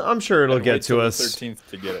 I'm sure it'll I'd get wait to till the us. 13th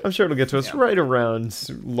to get it. I'm sure it'll get to us Yeah. right around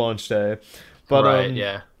launch day. But Right,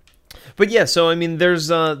 yeah. But yeah, so I mean, there's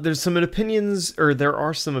some opinions, or there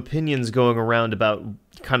are some opinions going around about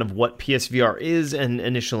kind of what PSVR is and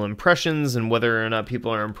initial impressions and whether or not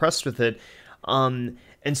people are impressed with it. And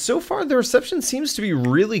so far, the reception seems to be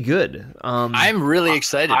really good. I'm really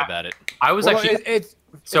excited about it. I was Well, actually it's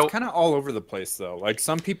So- kind of all over the place, though. Like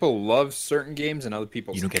some people love certain games, and other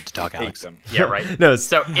people You don't get to talk, hate Alex. them. yeah, right. No,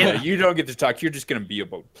 So Yeah, you don't get to talk. You're just gonna be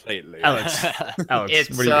able to play it later. Alex, Alex, it's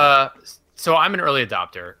what do you so I'm an early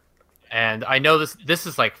adopter, and I know this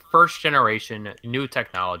is like first generation new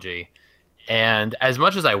technology, and as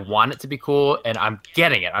much as I want it to be cool, and I'm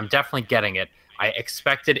getting it, I'm definitely getting it. I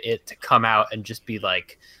expected it to come out and just be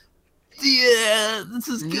like, yeah, this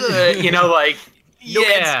is good, like No Man's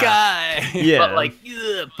yeah. Sky. Yeah. But like,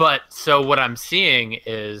 ugh. But so what I'm seeing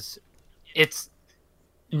is, it's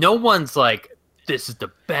no one's like, this is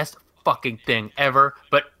the best fucking thing ever,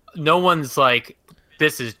 but no one's like,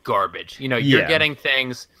 this is garbage. You're Yeah. getting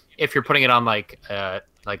things, if you're putting it on like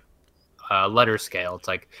letter scale, it's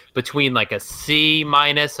like between like a C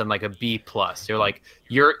minus and like a B plus. You're like,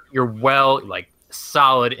 you're well like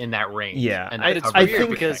solid in that range. Yeah, and But it's covers weird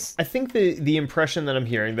everything. because I think the impression that I'm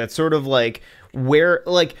hearing, that's sort of like where,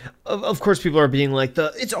 like, of course people are being like,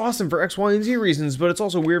 it's awesome for X, Y, and Z reasons, but it's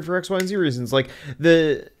also weird for X, Y, and Z reasons. Like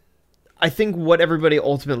I think what everybody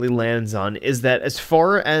ultimately lands on is that as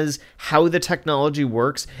far as how the technology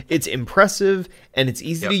works, it's impressive and it's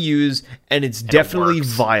easy to use and it's definitely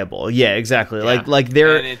viable. Yeah, exactly. Yeah. Like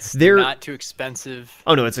and it's they're not too expensive.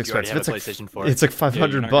 Oh no, it's You already expensive. have It's a like PlayStation 4. it's like Yeah,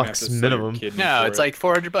 you're not gonna have to $500 sell your minimum. kidney No, for it's it. like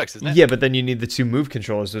 $400, isn't it? Yeah, but then you need the 2 Move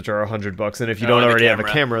controllers, which are $100, and if you don't and the already have a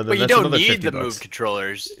camera, then but you that's don't another need $50. the Move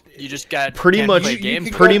controllers. You just got Pretty can't much- play you games.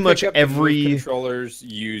 can pretty go much pick up the Move every- controllers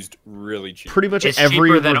used really cheap. Pretty much It's every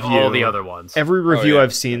cheaper than review, all the other ones. Every review yeah,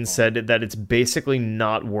 I've seen definitely. said that it's basically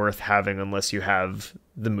not worth having unless you have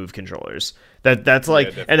the Move controllers. That's like,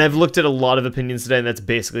 definitely. and I've looked at a lot of opinions today, and that's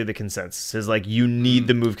basically the consensus is like you need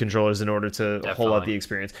the Move controllers in order to hold out Definitely. the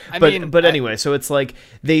experience. I But mean, anyway, so it's like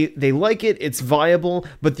they like it, it's viable,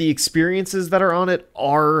 but the experiences that are on it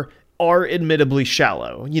are admittedly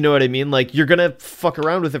shallow. You know what I mean? Like you're gonna fuck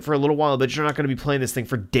around with it for a little while, but you're not gonna be playing this thing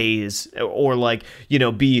for days or like, you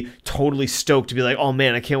know, be totally stoked to be like, oh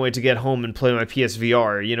man, I can't wait to get home and play my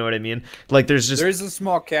PSVR. You know what I mean? Like there's just There's a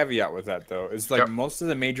small caveat with that though. It's like Yep. most of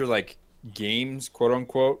the major like games, quote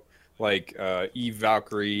unquote, like Eve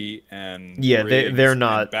Valkyrie and Yeah, Riggs they're and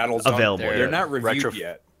not Battlezone, available They're yet. not reviewed Retro-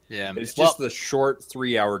 yet. Yeah, It's well, just the short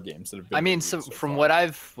 3-hour games that have been. I mean, reviewed so so from far.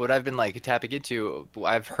 what I've been like tapping into,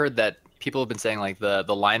 I've heard that people have been saying like the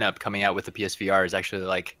lineup coming out with the PSVR is actually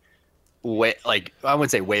like way, like I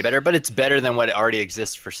wouldn't say way better, but it's better than what already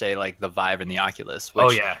exists for say like the Vive and the Oculus. Which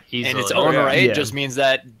Oh yeah, easily. in its Oh, own yeah. right Yeah. just means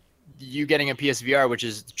that you getting a PSVR, which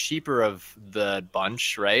is cheaper of the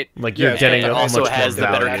bunch, right? like you're Yeah, getting and a also much has more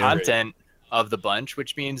the better value. content of the bunch,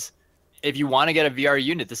 which means if you want to get a VR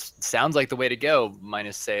unit, this sounds like the way to go.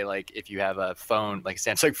 Minus, say, like if you have a phone, like a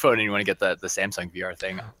Samsung phone, and you want to get the Samsung VR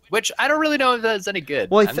thing, which I don't really know if that's any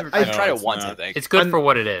good. Well, I've No, tried it it's once, I not. think. It's good I'm- for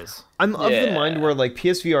what it is. I'm of the Yeah. mind where like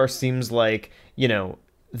PSVR seems like, you know,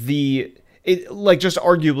 like just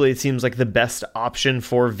arguably it seems like the best option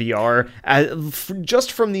for VR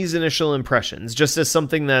just from these initial impressions, just as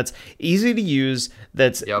something that's easy to use,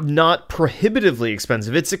 that's Yep. not prohibitively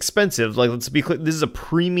expensive. It's expensive, like let's be clear, this is a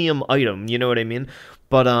premium item, you know what I mean?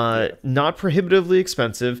 But not prohibitively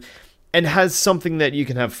expensive. And has something that you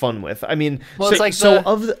can have fun with. I mean, Well, so, it's like so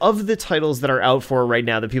the- of the titles that are out for right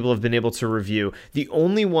now that people have been able to review, the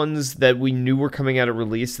only ones that we knew were coming out at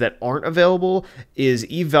release that aren't available is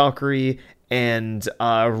Eve Valkyrie and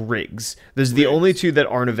Riggs. Those are the only two that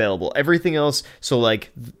aren't available. Everything else, so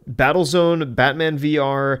like Battlezone, Batman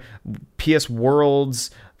VR, PS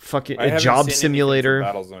Worlds, fucking I haven't Job seen anything Simulator.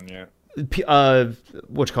 from Battlezone yet.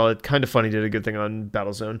 What you call it? Kind of Funny did a good thing on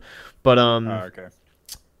Battlezone, but Oh, okay.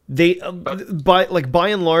 they by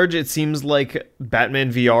and large it seems like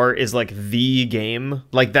Batman VR is like the game,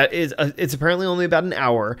 like that is it's apparently only about an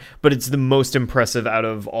hour, but it's the most impressive out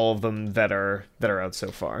of all of them that are out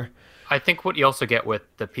so far. I think what you also get with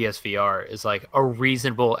the PSVR is like a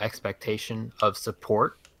reasonable expectation of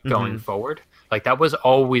support going forward. Like that was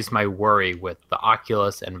always my worry with the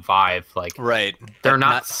Oculus and Vive. Like Right. they're But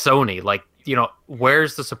not Sony. Like, you know,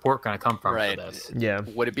 where's the support going to come from Right. for this? Yeah,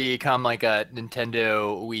 Would it become like a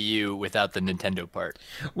Nintendo Wii U without the Nintendo part?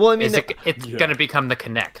 well I mean Is it's going to become the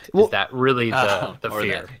Kinect? Well- Is that really the or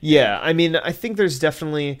fear? that. yeah, I mean I think there's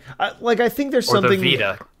definitely I think there's Or the something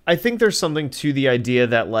Vita. I think there's something to the idea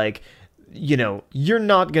that like, you know, you're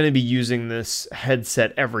not going to be using this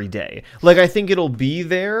headset every day. Like, I think it'll be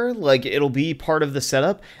there, like, it'll be part of the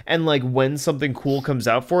setup, and, like, when something cool comes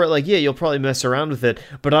out for it, like, yeah, you'll probably mess around with it,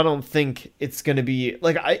 but I don't think it's going to be,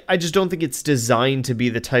 like, I just don't think it's designed to be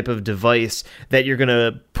the type of device that you're going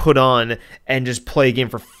to put on and just play a game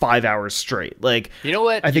for 5 hours straight. Like, You know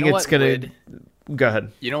what? I think you know it's what going to... would- Go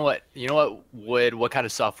ahead. You know what kind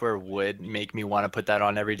of software would make me want to put that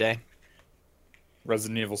on every day?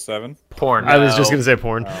 Resident Evil 7. Porn. I was just No. going to say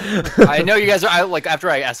porn. I know you guys are. Like after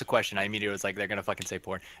I asked the question, I immediately was like, they're gonna fucking say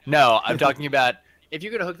porn. No, I'm talking about if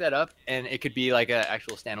you're gonna hook that up and it could be like an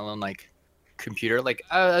actual standalone like computer. Like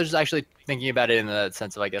I was actually thinking about it in the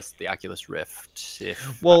sense of I guess the Oculus Rift,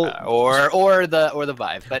 if Well- or the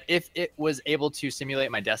Vive. But if it was able to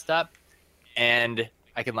simulate my desktop and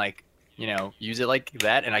I can like use it like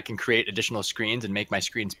that, and I can create additional screens and make my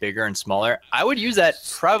screens bigger and smaller, I would use that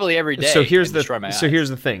probably every day. So here's and destroy my eyes. here's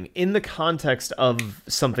the thing. In the context of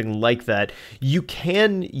something like that, you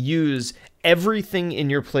can use everything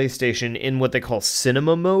in your PlayStation in what they call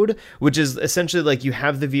cinema mode, which is essentially like you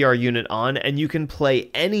have the VR unit on and you can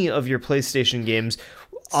play any of your PlayStation games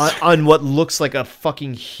on what looks like a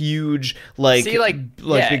fucking huge yeah, big screen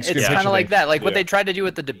it's kind picture of like thing. that. Like what Yeah. they tried to do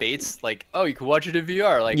with the debates, like, oh, you can watch it in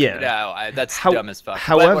VR. Like, Yeah. no, that's How- dumb as fuck.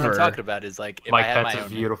 But what however- I'm talking about is like if Mike I had Pence my is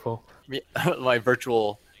own, beautiful. my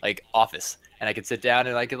virtual like office, and I could sit down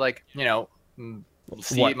and I could like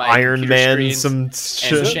see what my Iron computer Man, screens some and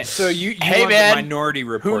shit. So you Hey, want man, the Minority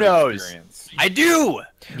Report who knows? experience. I do.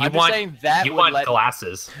 I'm just saying that you would want let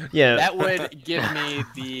glasses. Yeah, that would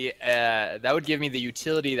give me the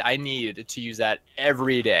utility that I need to use that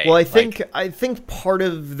every day. well, I Like, think part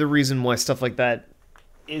of the reason why stuff like that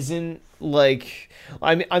isn't like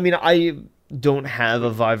I don't have a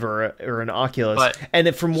Vive or an Oculus, But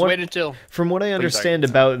and from just what wait until I understand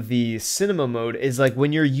about the cinema mode is like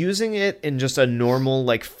when you're using it in just a normal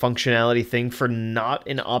like functionality thing for not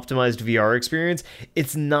an optimized VR experience,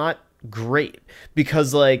 it's not great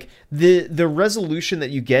because like the resolution that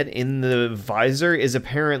you get in the visor is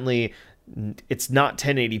apparently it's not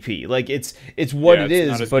 1080p. Like it's what Yeah, it it's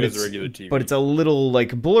not is, as but good as regular TV. it's a little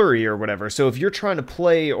like blurry or whatever. So if you're trying to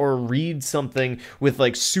play or read something with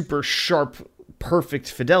like super sharp perfect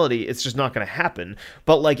fidelity, it's just not going to happen.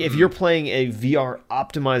 But like if you're playing a VR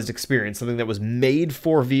optimized experience, something that was made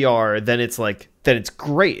for VR, then it's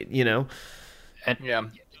great, you know? And yeah,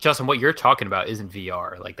 Justin, what you're talking about isn't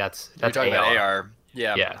VR. Like that's you're talking AR. about AR.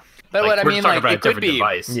 Yeah. Yeah. But Like, what I we're mean, talking like about a it could different be.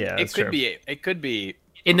 device. Yeah, that's true. It could be.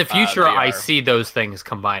 In the future, I VR. see those things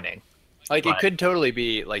combining. Like But- it could totally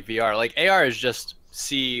be like VR. Like AR is just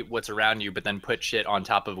see what's around you, but then put shit on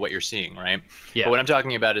top of what you're seeing, right? Yeah. But what I'm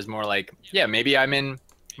talking about is more like, yeah, maybe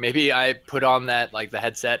I put on that like the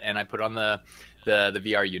headset and I put on the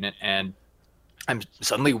VR unit and I'm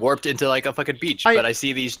suddenly warped into like a fucking beach. But I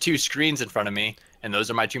see these two screens in front of me, and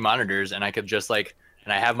those are my two monitors, and I could just like,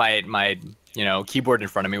 and I have my keyboard in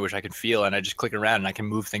front of me, which I can feel, and I just click around and I can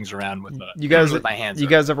move things around with with my hands. You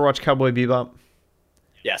guys ever watch Cowboy Bebop?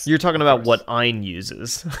 Yes. You're talking about what Ayn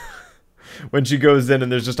uses. When she goes in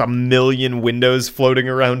and there's just a million windows floating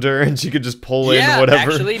around her and she could just pull in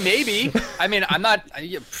whatever. Actually, maybe. I mean, I'm not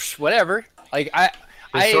whatever. Like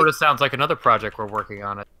It sort of sounds like another project we're working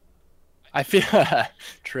on. I feel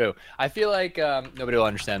true. I feel like nobody will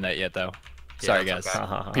understand that yet, though. Sorry, guys, that's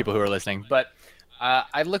okay. people who are listening. But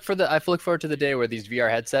I look forward to the day where these VR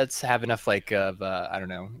headsets have enough like of I don't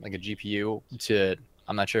know, like a GPU to.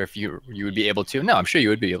 I'm not sure if you would be able to. No, I'm sure you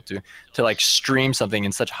would be able to like stream something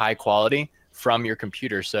in such high quality from your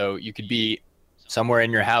computer, so you could be somewhere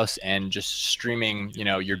in your house and just streaming,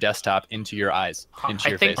 your desktop into your eyes, into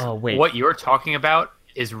your face. Oh, wait. What you're talking about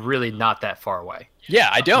is really not that far away. Yeah,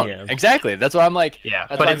 I don't. Yeah. Exactly. That's why I'm like. Yeah,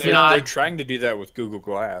 that's but why it's I'm not. They're trying to do that with Google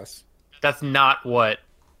Glass. That's not what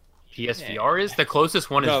PSVR is. The closest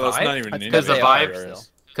one is No, that's Vive. not even Because the they Vive, are still.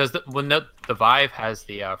 because the Vive has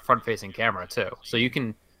the front-facing camera too, so you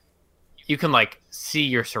can like see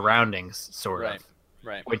your surroundings sort Right. of.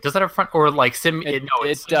 Right. Wait, does that have front or like sim? It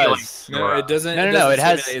it's does. No, it doesn't. No, it no, doesn't it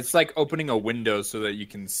has- simulate. It's like opening a window so that you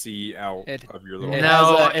can see out of your little. It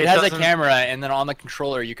No, has a doesn't- camera, and then on the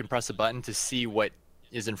controller you can press a button to see what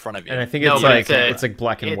is in front of you. And I think No, it's but like it's it's like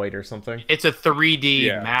black and it- white or something. It's a 3D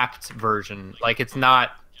Yeah. mapped version. Like it's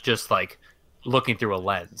not just like looking through a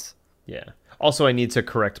lens. Yeah. Also, I need to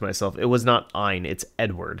correct myself. It was not Ein, it's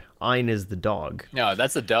Edward. Ein is the dog. No,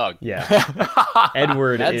 that's a dog. Yeah.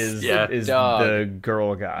 Edward That's is the dog. the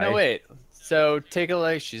girl guy. No, wait. So take a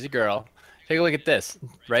look. She's a girl. Take a look at this.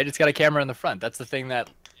 Right? It's got a camera in the front. That's the thing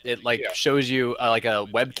that it like shows you like a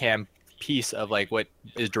webcam piece of like what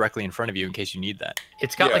is directly in front of you in case you need that.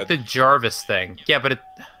 It's got Yeah. like the Jarvis thing. Yeah, but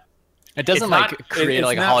It doesn't It's like not- create it's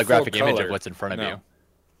like a not full holographic image color. of what's in front of No. you.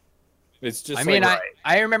 It's just. I mean, like,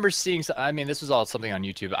 I remember seeing. I mean, this was all something on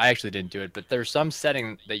YouTube. I actually didn't do it, but there's some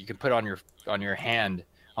setting that you can put on your hand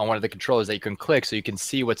on one of the controllers that you can click so you can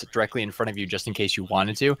see what's directly in front of you just in case you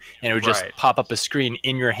wanted to, and it would just Right. pop up a screen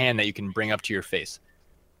in your hand that you can bring up to your face.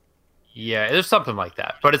 yeah, there's something like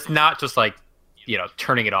that. But it's not just like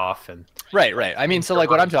turning it off and Right. I mean, so like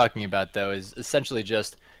what I'm talking about though is essentially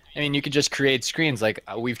just. I mean, you could just create screens. Like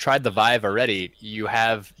we've tried the Vive already. You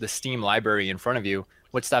have the Steam library in front of you.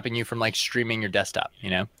 What's stopping you from like streaming your desktop?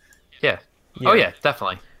 yeah. Oh yeah,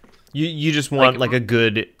 definitely. You just want Like- like a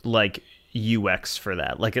good like UX for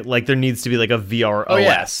that. Like there needs to be like a VR Oh,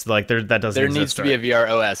 yeah. OS. Like that doesn't There exist, needs to right? be a VR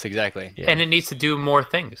OS. Exactly. Yeah. And it needs to do more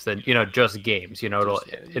things than just games.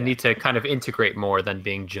 It needs to kind of integrate more than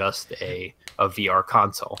being just a VR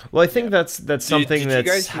console. Well, I think that's something did that's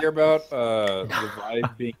you guys hear about the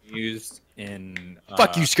Vive being used in?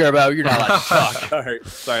 Fuck you, Scarbo. You're not allowed to talk.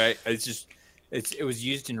 Sorry. It was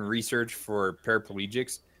used in research for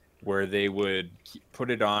paraplegics, where they would put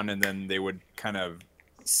it on and then they would kind of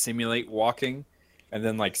simulate walking, and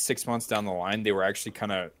then like 6 months down the line, they were actually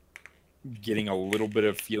kind of getting a little bit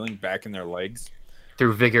of feeling back in their legs.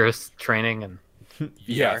 Through vigorous training and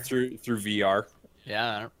Yeah, VR? through VR.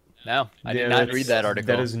 Yeah. No, I Yeah, did not that's- read that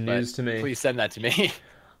article. that is news but to me. Please send that to me.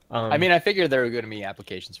 I mean, I figured there were going to be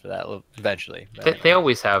applications for that eventually. They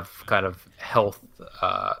always have kind of health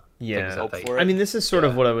Yeah, things that they, I mean, this is sort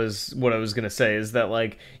of what I was gonna say is that,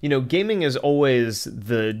 like, you know, gaming is always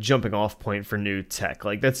the jumping off point for new tech.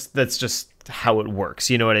 Like that's just how it works.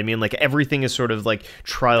 You know what I mean? Like everything is sort of like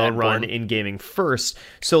trial run in gaming first.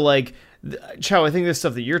 So like, Chow, I think the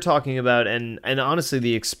stuff that you're talking about, and honestly,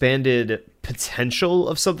 the expanded potential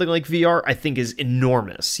of something like VR, I think is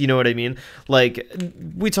enormous. You know what I mean? Like,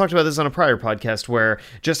 we talked about this on a prior podcast where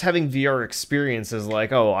just having VR experiences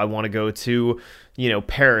like, oh, I want to go to, you know,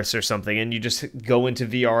 Paris or something, and you just go into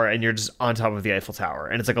VR and you're just on top of the Eiffel Tower,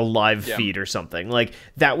 and it's like a live feed or something. Like,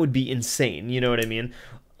 that would be insane. You know what I mean?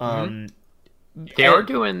 They are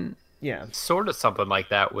doing yeah, sort of something like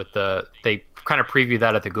that with they kind of previewed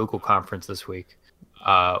that at the Google conference this week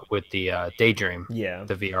with the Daydream, their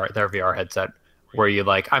VR headset, where you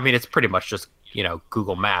like, I mean, it's pretty much just, you know,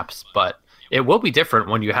 Google Maps, but it will be different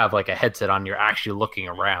when you have like a headset on, you're actually looking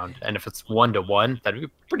around, and if it's 1-to-1, that'd be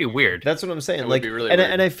pretty weird. That's what I'm saying. It like, would be really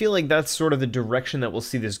and I feel like that's sort of the direction that we'll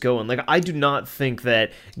see this going. Like, I do not think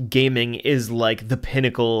that gaming is like the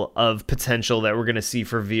pinnacle of potential that we're gonna see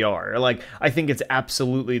for VR. Like, I think it's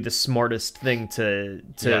absolutely the smartest thing to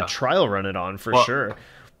trial run it on for sure.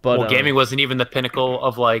 But gaming wasn't even the pinnacle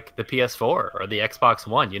of like the PS4 or the Xbox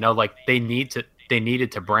One. You know, like they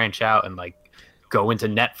needed to branch out and like go into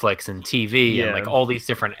Netflix and TV and like all these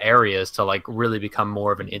different areas to like really become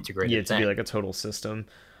more of an integrated to be like a total system,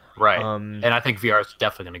 right? And I think VR is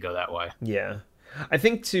definitely going to go that way. Yeah, I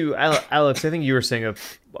think too, Alex. I think you were saying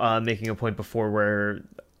making a point before where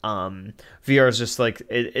VR is just like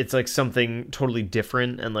it's like something totally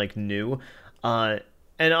different and like new.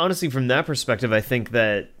 And honestly, from that perspective, I think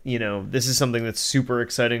that, you know, this is something that's super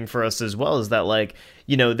exciting for us as well, is that, like,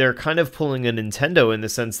 you know, they're kind of pulling a Nintendo in the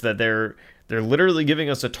sense that they're literally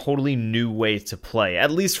giving us a totally new way to play,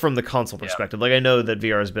 at least from the console perspective. Like, I know that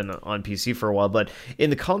VR has been on PC for a while, but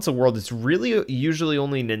in the console world, it's really usually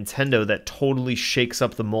only Nintendo that totally shakes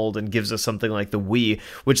up the mold and gives us something like the Wii,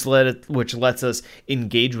 which lets us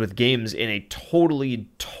engage with games in a totally,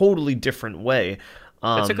 totally different way.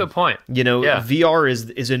 That's a good point. You know, VR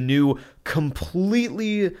is a new,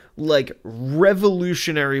 completely like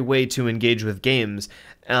revolutionary way to engage with games,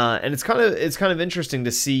 and it's kind of interesting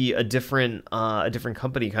to see a different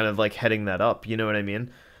company kind of like heading that up. You know what I mean?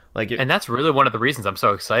 Like, and that's really one of the reasons I'm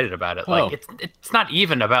so excited about it. Like, it's not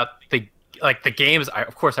even about the games.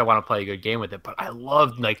 Of course, I want to play a good game with it, but I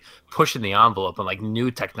love like pushing the envelope and like new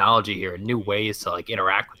technology here and new ways to like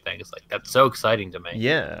interact with things. Like, that's so exciting to me.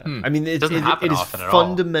 Yeah, I mean, it is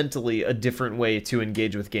fundamentally a different way to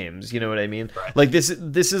engage with games. You know what I mean? Right. Like this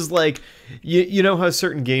is like you know how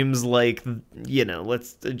certain games, like, you know,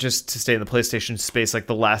 let's just to stay in the PlayStation space, like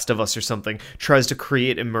The Last of Us or something, tries to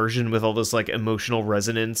create immersion with all this like emotional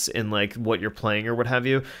resonance in like what you're playing or what have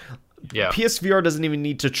you. Yeah. PSVR doesn't even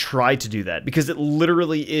need to try to do that, because it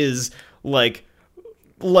literally is like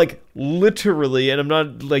literally, and I'm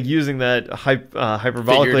not like using that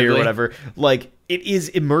hyperbolically or whatever, like it is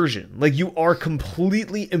immersion. Like, you are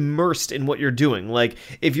completely immersed in what you're doing. Like,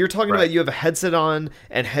 if you're talking about you have a headset on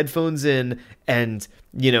and headphones in, and,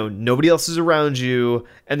 you know, nobody else is around you,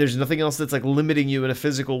 and there's nothing else that's like limiting you in a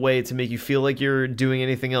physical way to make you feel like you're doing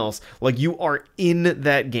anything else, like, you are in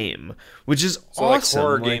that game, which is awesome. Like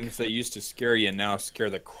horror games that used to scare you now scare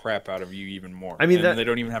the crap out of you even more. I mean, and they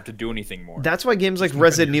don't even have to do anything more. That's why games like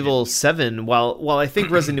Resident Evil 7, while I think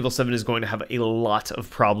Resident Evil 7 is going to have a lot of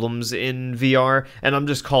problems in VR, and I'm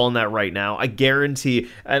just calling that right now, I guarantee,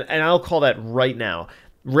 and I'll call that right now,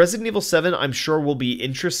 Resident Evil 7, I'm sure, will be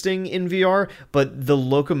interesting in VR, but the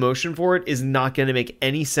locomotion for it is not going to make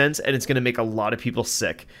any sense, and it's going to make a lot of people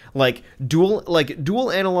sick. Like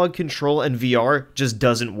dual analog control and VR just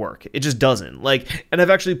doesn't work. It just doesn't. Like, and I've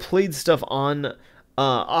actually played stuff on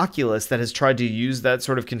Oculus that has tried to use that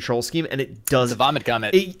sort of control scheme, and it does. The vomit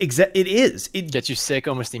comet. It is. It gets you sick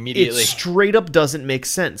almost immediately. It straight up doesn't make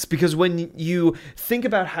sense, because when you think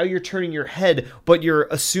about how you're turning your head, but you're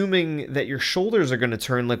assuming that your shoulders are going to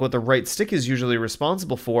turn, like what the right stick is usually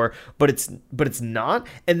responsible for, but it's not,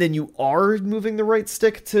 and then you are moving the right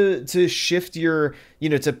stick to shift your, you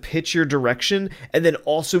know, to pitch your direction, and then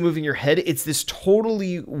also moving your head. It's this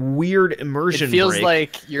totally weird immersion. It feels break.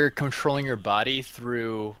 like you're controlling your body through,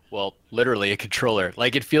 well, literally a controller.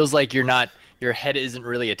 Like, it feels like your head isn't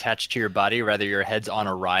really attached to your body, rather your head's on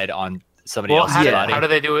a ride on somebody else's body. How do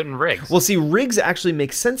they do it in rigs? Well, see, rigs actually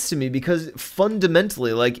make sense to me, because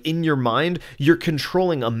fundamentally, like, in your mind, you're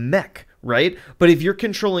controlling a mech, right? But if you're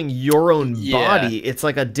controlling your own body, it's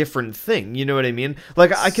like a different thing. You know what I mean?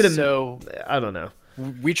 Like, I don't know.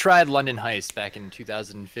 we tried London Heist back in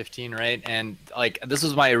 2015, right? And like this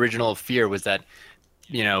was my original fear, was that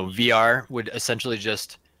VR would essentially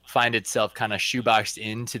just find itself kind of shoeboxed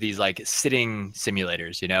into these like sitting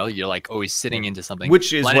simulators. You're like always sitting into something,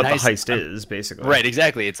 which is London what the heist is basically. Right,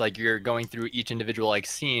 exactly. It's like you're going through each individual like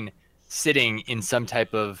scene, sitting in some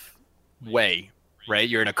type of way, right?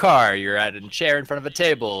 You're in a car, you're at a chair in front of a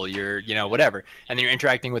table, you're whatever, and then you're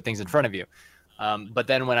interacting with things in front of you. But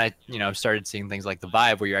then when I started seeing things like the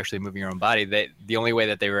Vive, where you're actually moving your own body, the only way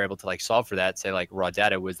that they were able to like solve for that, say like raw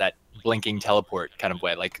data, was that blinking teleport kind of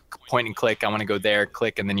way, like point and click. I want to go there,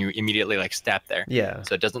 click, and then you immediately like step there. Yeah.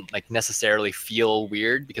 So it doesn't like necessarily feel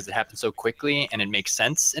weird because it happens so quickly and it makes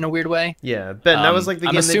sense in a weird way. Yeah, Ben, that was like the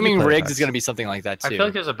I'm game assuming that you played, Riggs is going to be something like that too. I feel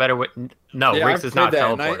like there's a better way. No, Yeah, Riggs I've is not played that,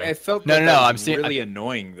 and teleporting. I felt No, that no, that I'm was seeing- really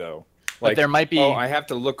annoying though. But there might be. Oh, I have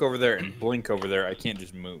to look over there and blink over there. I can't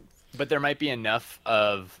just move. But there might be enough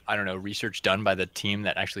of, I don't know, research done by the team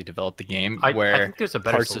that actually developed the game I where think there's a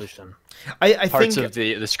better parts solution. I parts think of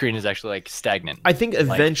the screen is actually like stagnant. I think Like, it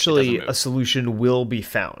eventually doesn't move. a solution will be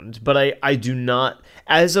found, but I do not,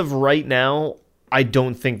 as of right now, I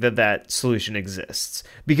don't think that solution exists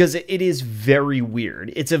because it is very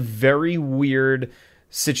weird. It's a very weird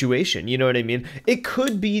situation, you know what I mean? It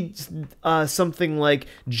could be something like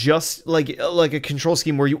just like a control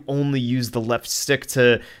scheme where you only use the left stick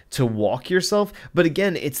to walk yourself, but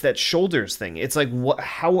again, it's that shoulders thing. It's like,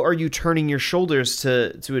 how are you turning your shoulders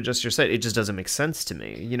to adjust your sight? It just doesn't make sense to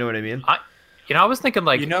me, you know what I mean? I was thinking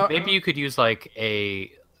like maybe you could use like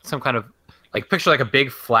some kind of like picture like a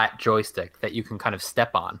big flat joystick that you can kind of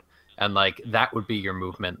step on, and like that would be your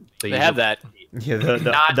movement. They have that. Yeah,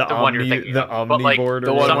 Not the one you're thinking the of, but, like, Omniboard,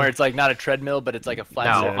 The or one something. where it's like not a treadmill, but it's like a flat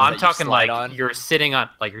No, surface I'm that you talking slide like on. you're sitting on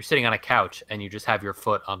a couch and you just have your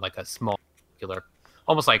foot on like a small,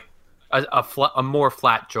 almost like a more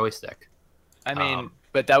flat joystick. I mean,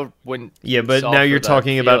 but that wouldn't. Yeah, but solve now for you're the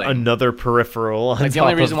talking about feeling. another peripheral. On Like the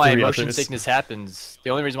only top reason of why three motion others. sickness happens,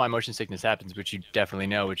 which you definitely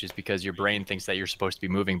know, which is because your brain thinks that you're supposed to be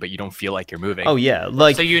moving, but you don't feel like you're moving. Oh yeah,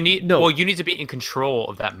 like So you need no. you need to be in control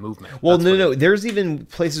of that movement. Well, That's what no. There's even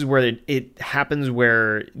places where it happens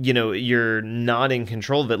where you're not in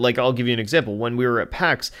control of it. Like I'll give you an example. When we were at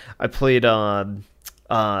PAX, I played the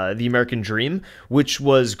American Dream, which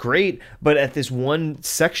was great, but at this one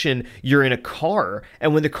section you're in a car,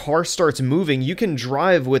 and when the car starts moving, you can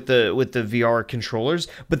drive with the VR controllers,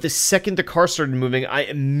 but the second the car started moving, I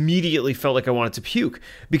immediately felt like I wanted to puke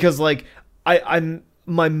because like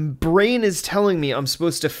my brain is telling me I'm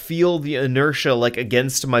supposed to feel the inertia like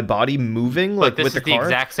against my body moving, like But this with is the car.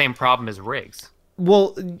 exact same problem as Riggs.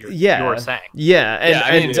 Well, yeah, you were saying. yeah, and, Yeah,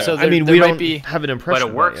 I mean, and so I mean there we might don't be- have an But impression,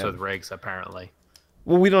 it works of that yet. with Riggs apparently.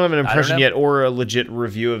 Well, we don't have an impression know. yet or a legit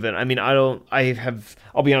review of it. I mean, I'll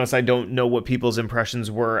be honest, I don't know what people's impressions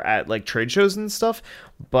were at like trade shows and stuff,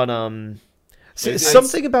 but It's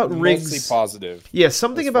something about mostly Riggs positive. Yeah,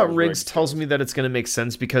 something as far about as Riggs Riggs tells goes. me that it's going to make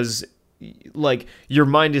sense because like your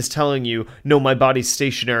mind is telling you, no, my body's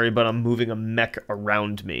stationary, but I'm moving a mech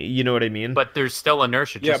around me. You know what I mean? But there's still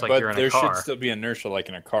inertia, Yeah, just like but you're in there a car. should still be inertia like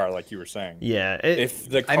in a car, like you were saying. yeah, If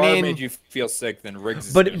the car mean- made you feel sick, then Riggs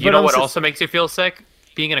is But- gonna- You know what also- also makes you feel sick?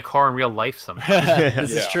 Being in a car in real life sometimes.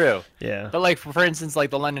 This is Yeah. true. yeah. But like for instance, like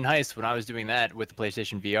the London Heist, when I was doing that with the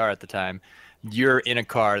PlayStation VR at the time, you're in a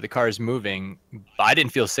car, the car is moving. I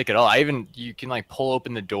didn't feel sick at all. You can like pull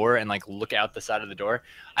open the door and like look out the side of the door.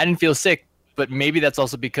 I didn't feel sick, but maybe that's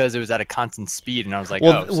also because it was at a constant speed, and I was like,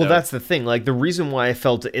 Well, oh, well, that's the thing. Like the reason why I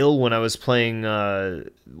felt ill when I was playing,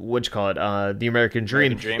 the American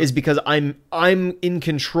Dream, Dream. is because I'm in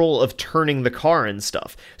control of turning the car and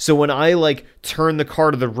stuff. So when I like turn the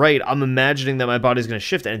car to the right, I'm imagining that my body's going to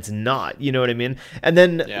shift, and it's not. You know what I mean? And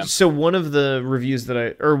then, Yeah. so one of the reviews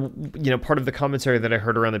part of the commentary that I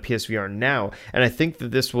heard around the PSVR now, and I think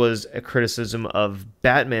that this was a criticism of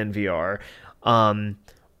Batman VR.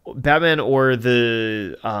 Batman or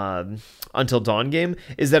the Until Dawn game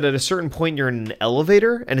is that at a certain point you're in an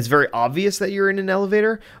elevator and it's very obvious that you're in an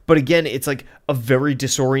elevator, but again it's like a very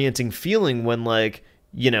disorienting feeling when like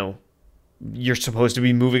you're supposed to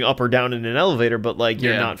be moving up or down in an elevator, but like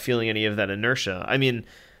you're Yeah. not feeling any of that inertia. I mean,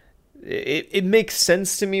 it makes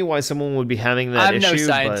sense to me why someone would be having that I'm issue. no but,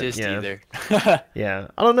 scientist yeah. either. Yeah,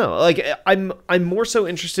 I don't know. Like, I'm more so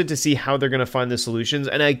interested to see how they're gonna find the solutions,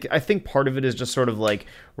 and I think part of it is just sort of like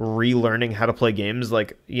relearning how to play games.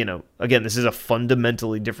 Like, again, this is a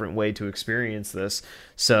fundamentally different way to experience this.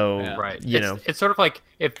 So, Yeah. Right. It's It's sort of like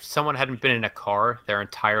if someone hadn't been in a car their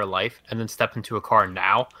entire life and then stepped into a car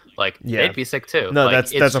now, Like Yeah. they'd be sick too. No, Like,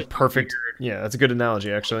 that's it's a just perfect. weird. Yeah, that's a good analogy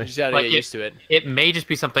You actually. just gotta Like, get used to it. It may just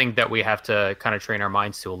be something that we have to kind of train our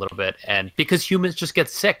minds to a little bit, and because humans just get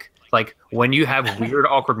sick. Like when you have weird,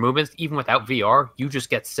 awkward movements, even without VR, you just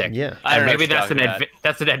get sick. Yeah. I don't And know maybe what you're that's an talking about.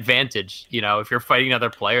 that's an advantage. You know, if you're fighting another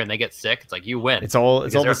player and they get sick, it's like you win. It's all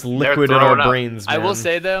Because this they're liquid in our throwing up. brains. I will man.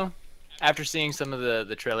 say though, after seeing some of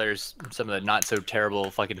the trailers, some of the not so terrible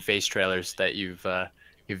fucking face trailers that you've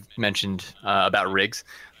mentioned about rigs,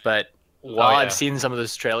 but while yeah. I've seen some of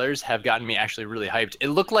those trailers, have gotten me actually really hyped. It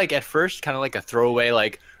looked like at first kind of like a throwaway,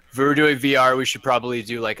 like if we were doing VR, we should probably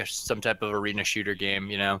do like some type of arena shooter game,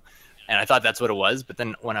 you know. And I thought that's what it was, but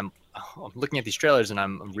then when I'm looking at these trailers and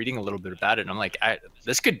I'm reading a little bit about it, and I'm like,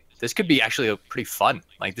 this could be actually a pretty fun.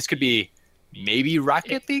 Like this could be maybe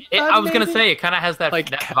Rocket League. I was gonna maybe? say it kind of has that Like,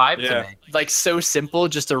 that vibe yeah. to me. Like so simple,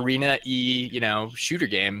 just arena shooter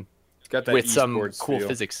game It's got that with some esports cool feel.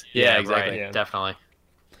 physics. Yeah, exactly. Right, Yeah. definitely.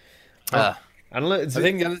 I don't know. It's, I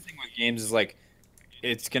think the other thing with games is like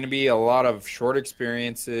it's going to be a lot of short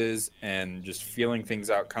experiences and just feeling things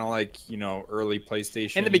out, kind of like early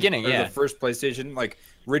PlayStation. In the beginning, or yeah. the first PlayStation, like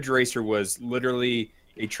Ridge Racer was literally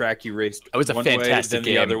a track you raced. It was a one fantastic way, then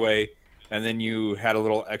game. the other way, and then you had a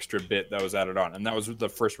little extra bit that was added on, and that was the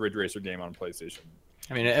first Ridge Racer game on PlayStation.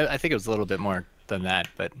 I mean, I think it was a little bit more than that,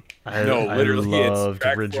 but No, literally, it's I loved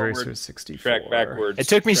track Ridge forward, Racer 64. Track backwards. it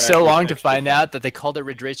took me track so with long to extra find thing. out that they called it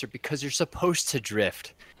Ridge Racer because you're supposed to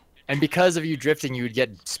drift. And because of you drifting, you would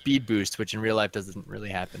get speed boost, which in real life doesn't really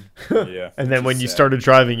happen. Yeah, And then which when is you sad. started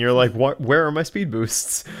driving, you're like, "What? Where are my speed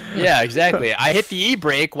boosts?" Yeah, exactly. I hit the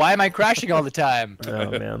e-brake. Why am I crashing all the time?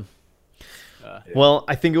 Oh man. Yeah. Well,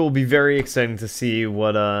 I think it will be very exciting to see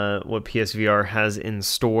what PSVR has in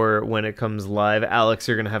store when it comes live. Alex,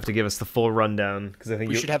 you're gonna have to give us the full rundown because I think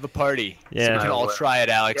We should have a party. So Yeah. we can all try it,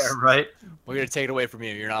 Alex. Yeah, right. We're going to take it away from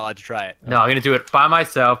you. You're not allowed to try it. No, I'm gonna do it by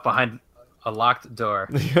myself behind a locked door.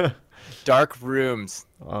 Dark rooms.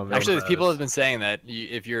 Oh, man. Actually, people have been saying that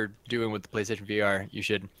if you're doing with the PlayStation VR, you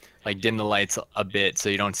should like dim the lights a bit so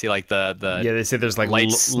you don't see like the Yeah, they say there's like light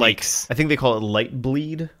like sneaks. I think they call it light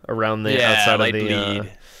bleed around the Yeah, outside light of the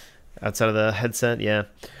bleed. outside of the headset. Yeah,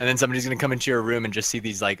 And then somebody's gonna come into your room and just see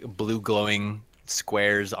these like blue glowing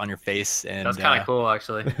squares on your face, and That's kind of cool,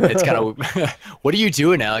 actually. It's kind of. What are you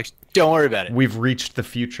doing, Alex? Don't worry about it. we've reached the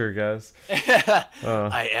future, guys.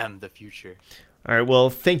 I am the future. All right, well,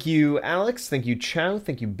 thank you, Alex. Thank you, Chow.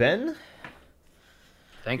 Thank you, Ben.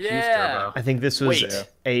 Thank you, Yeah. Sturbo. I think this was Wait.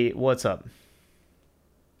 a what's up.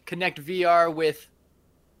 Connect VR with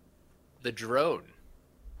the drone.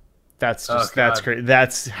 That's Oh, just that's God. great.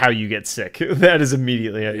 That's how you get sick. That is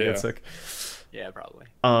immediately how you Yeah. get sick. Yeah, probably.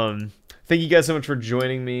 Thank you guys so much for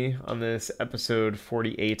joining me on this episode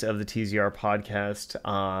 48 of the TZR podcast.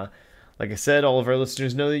 Like I said, all of our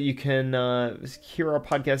listeners know that you can hear our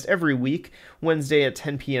podcast every week, Wednesday at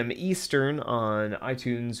 10 p.m. Eastern on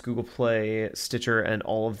iTunes, Google Play, Stitcher, and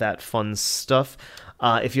all of that fun stuff.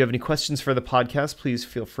 If you have any questions for the podcast, please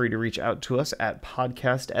feel free to reach out to us at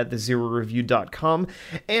podcast@thezeroreview.com,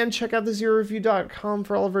 and check out thezeroreview.com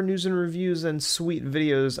for all of our news and reviews and sweet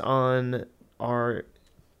videos on our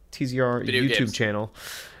TZR Video YouTube games. channel.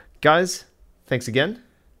 Guys, thanks again.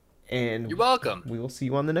 And You're welcome. we will see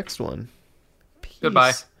you on the next one. Peace.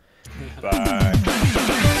 Goodbye. Bye.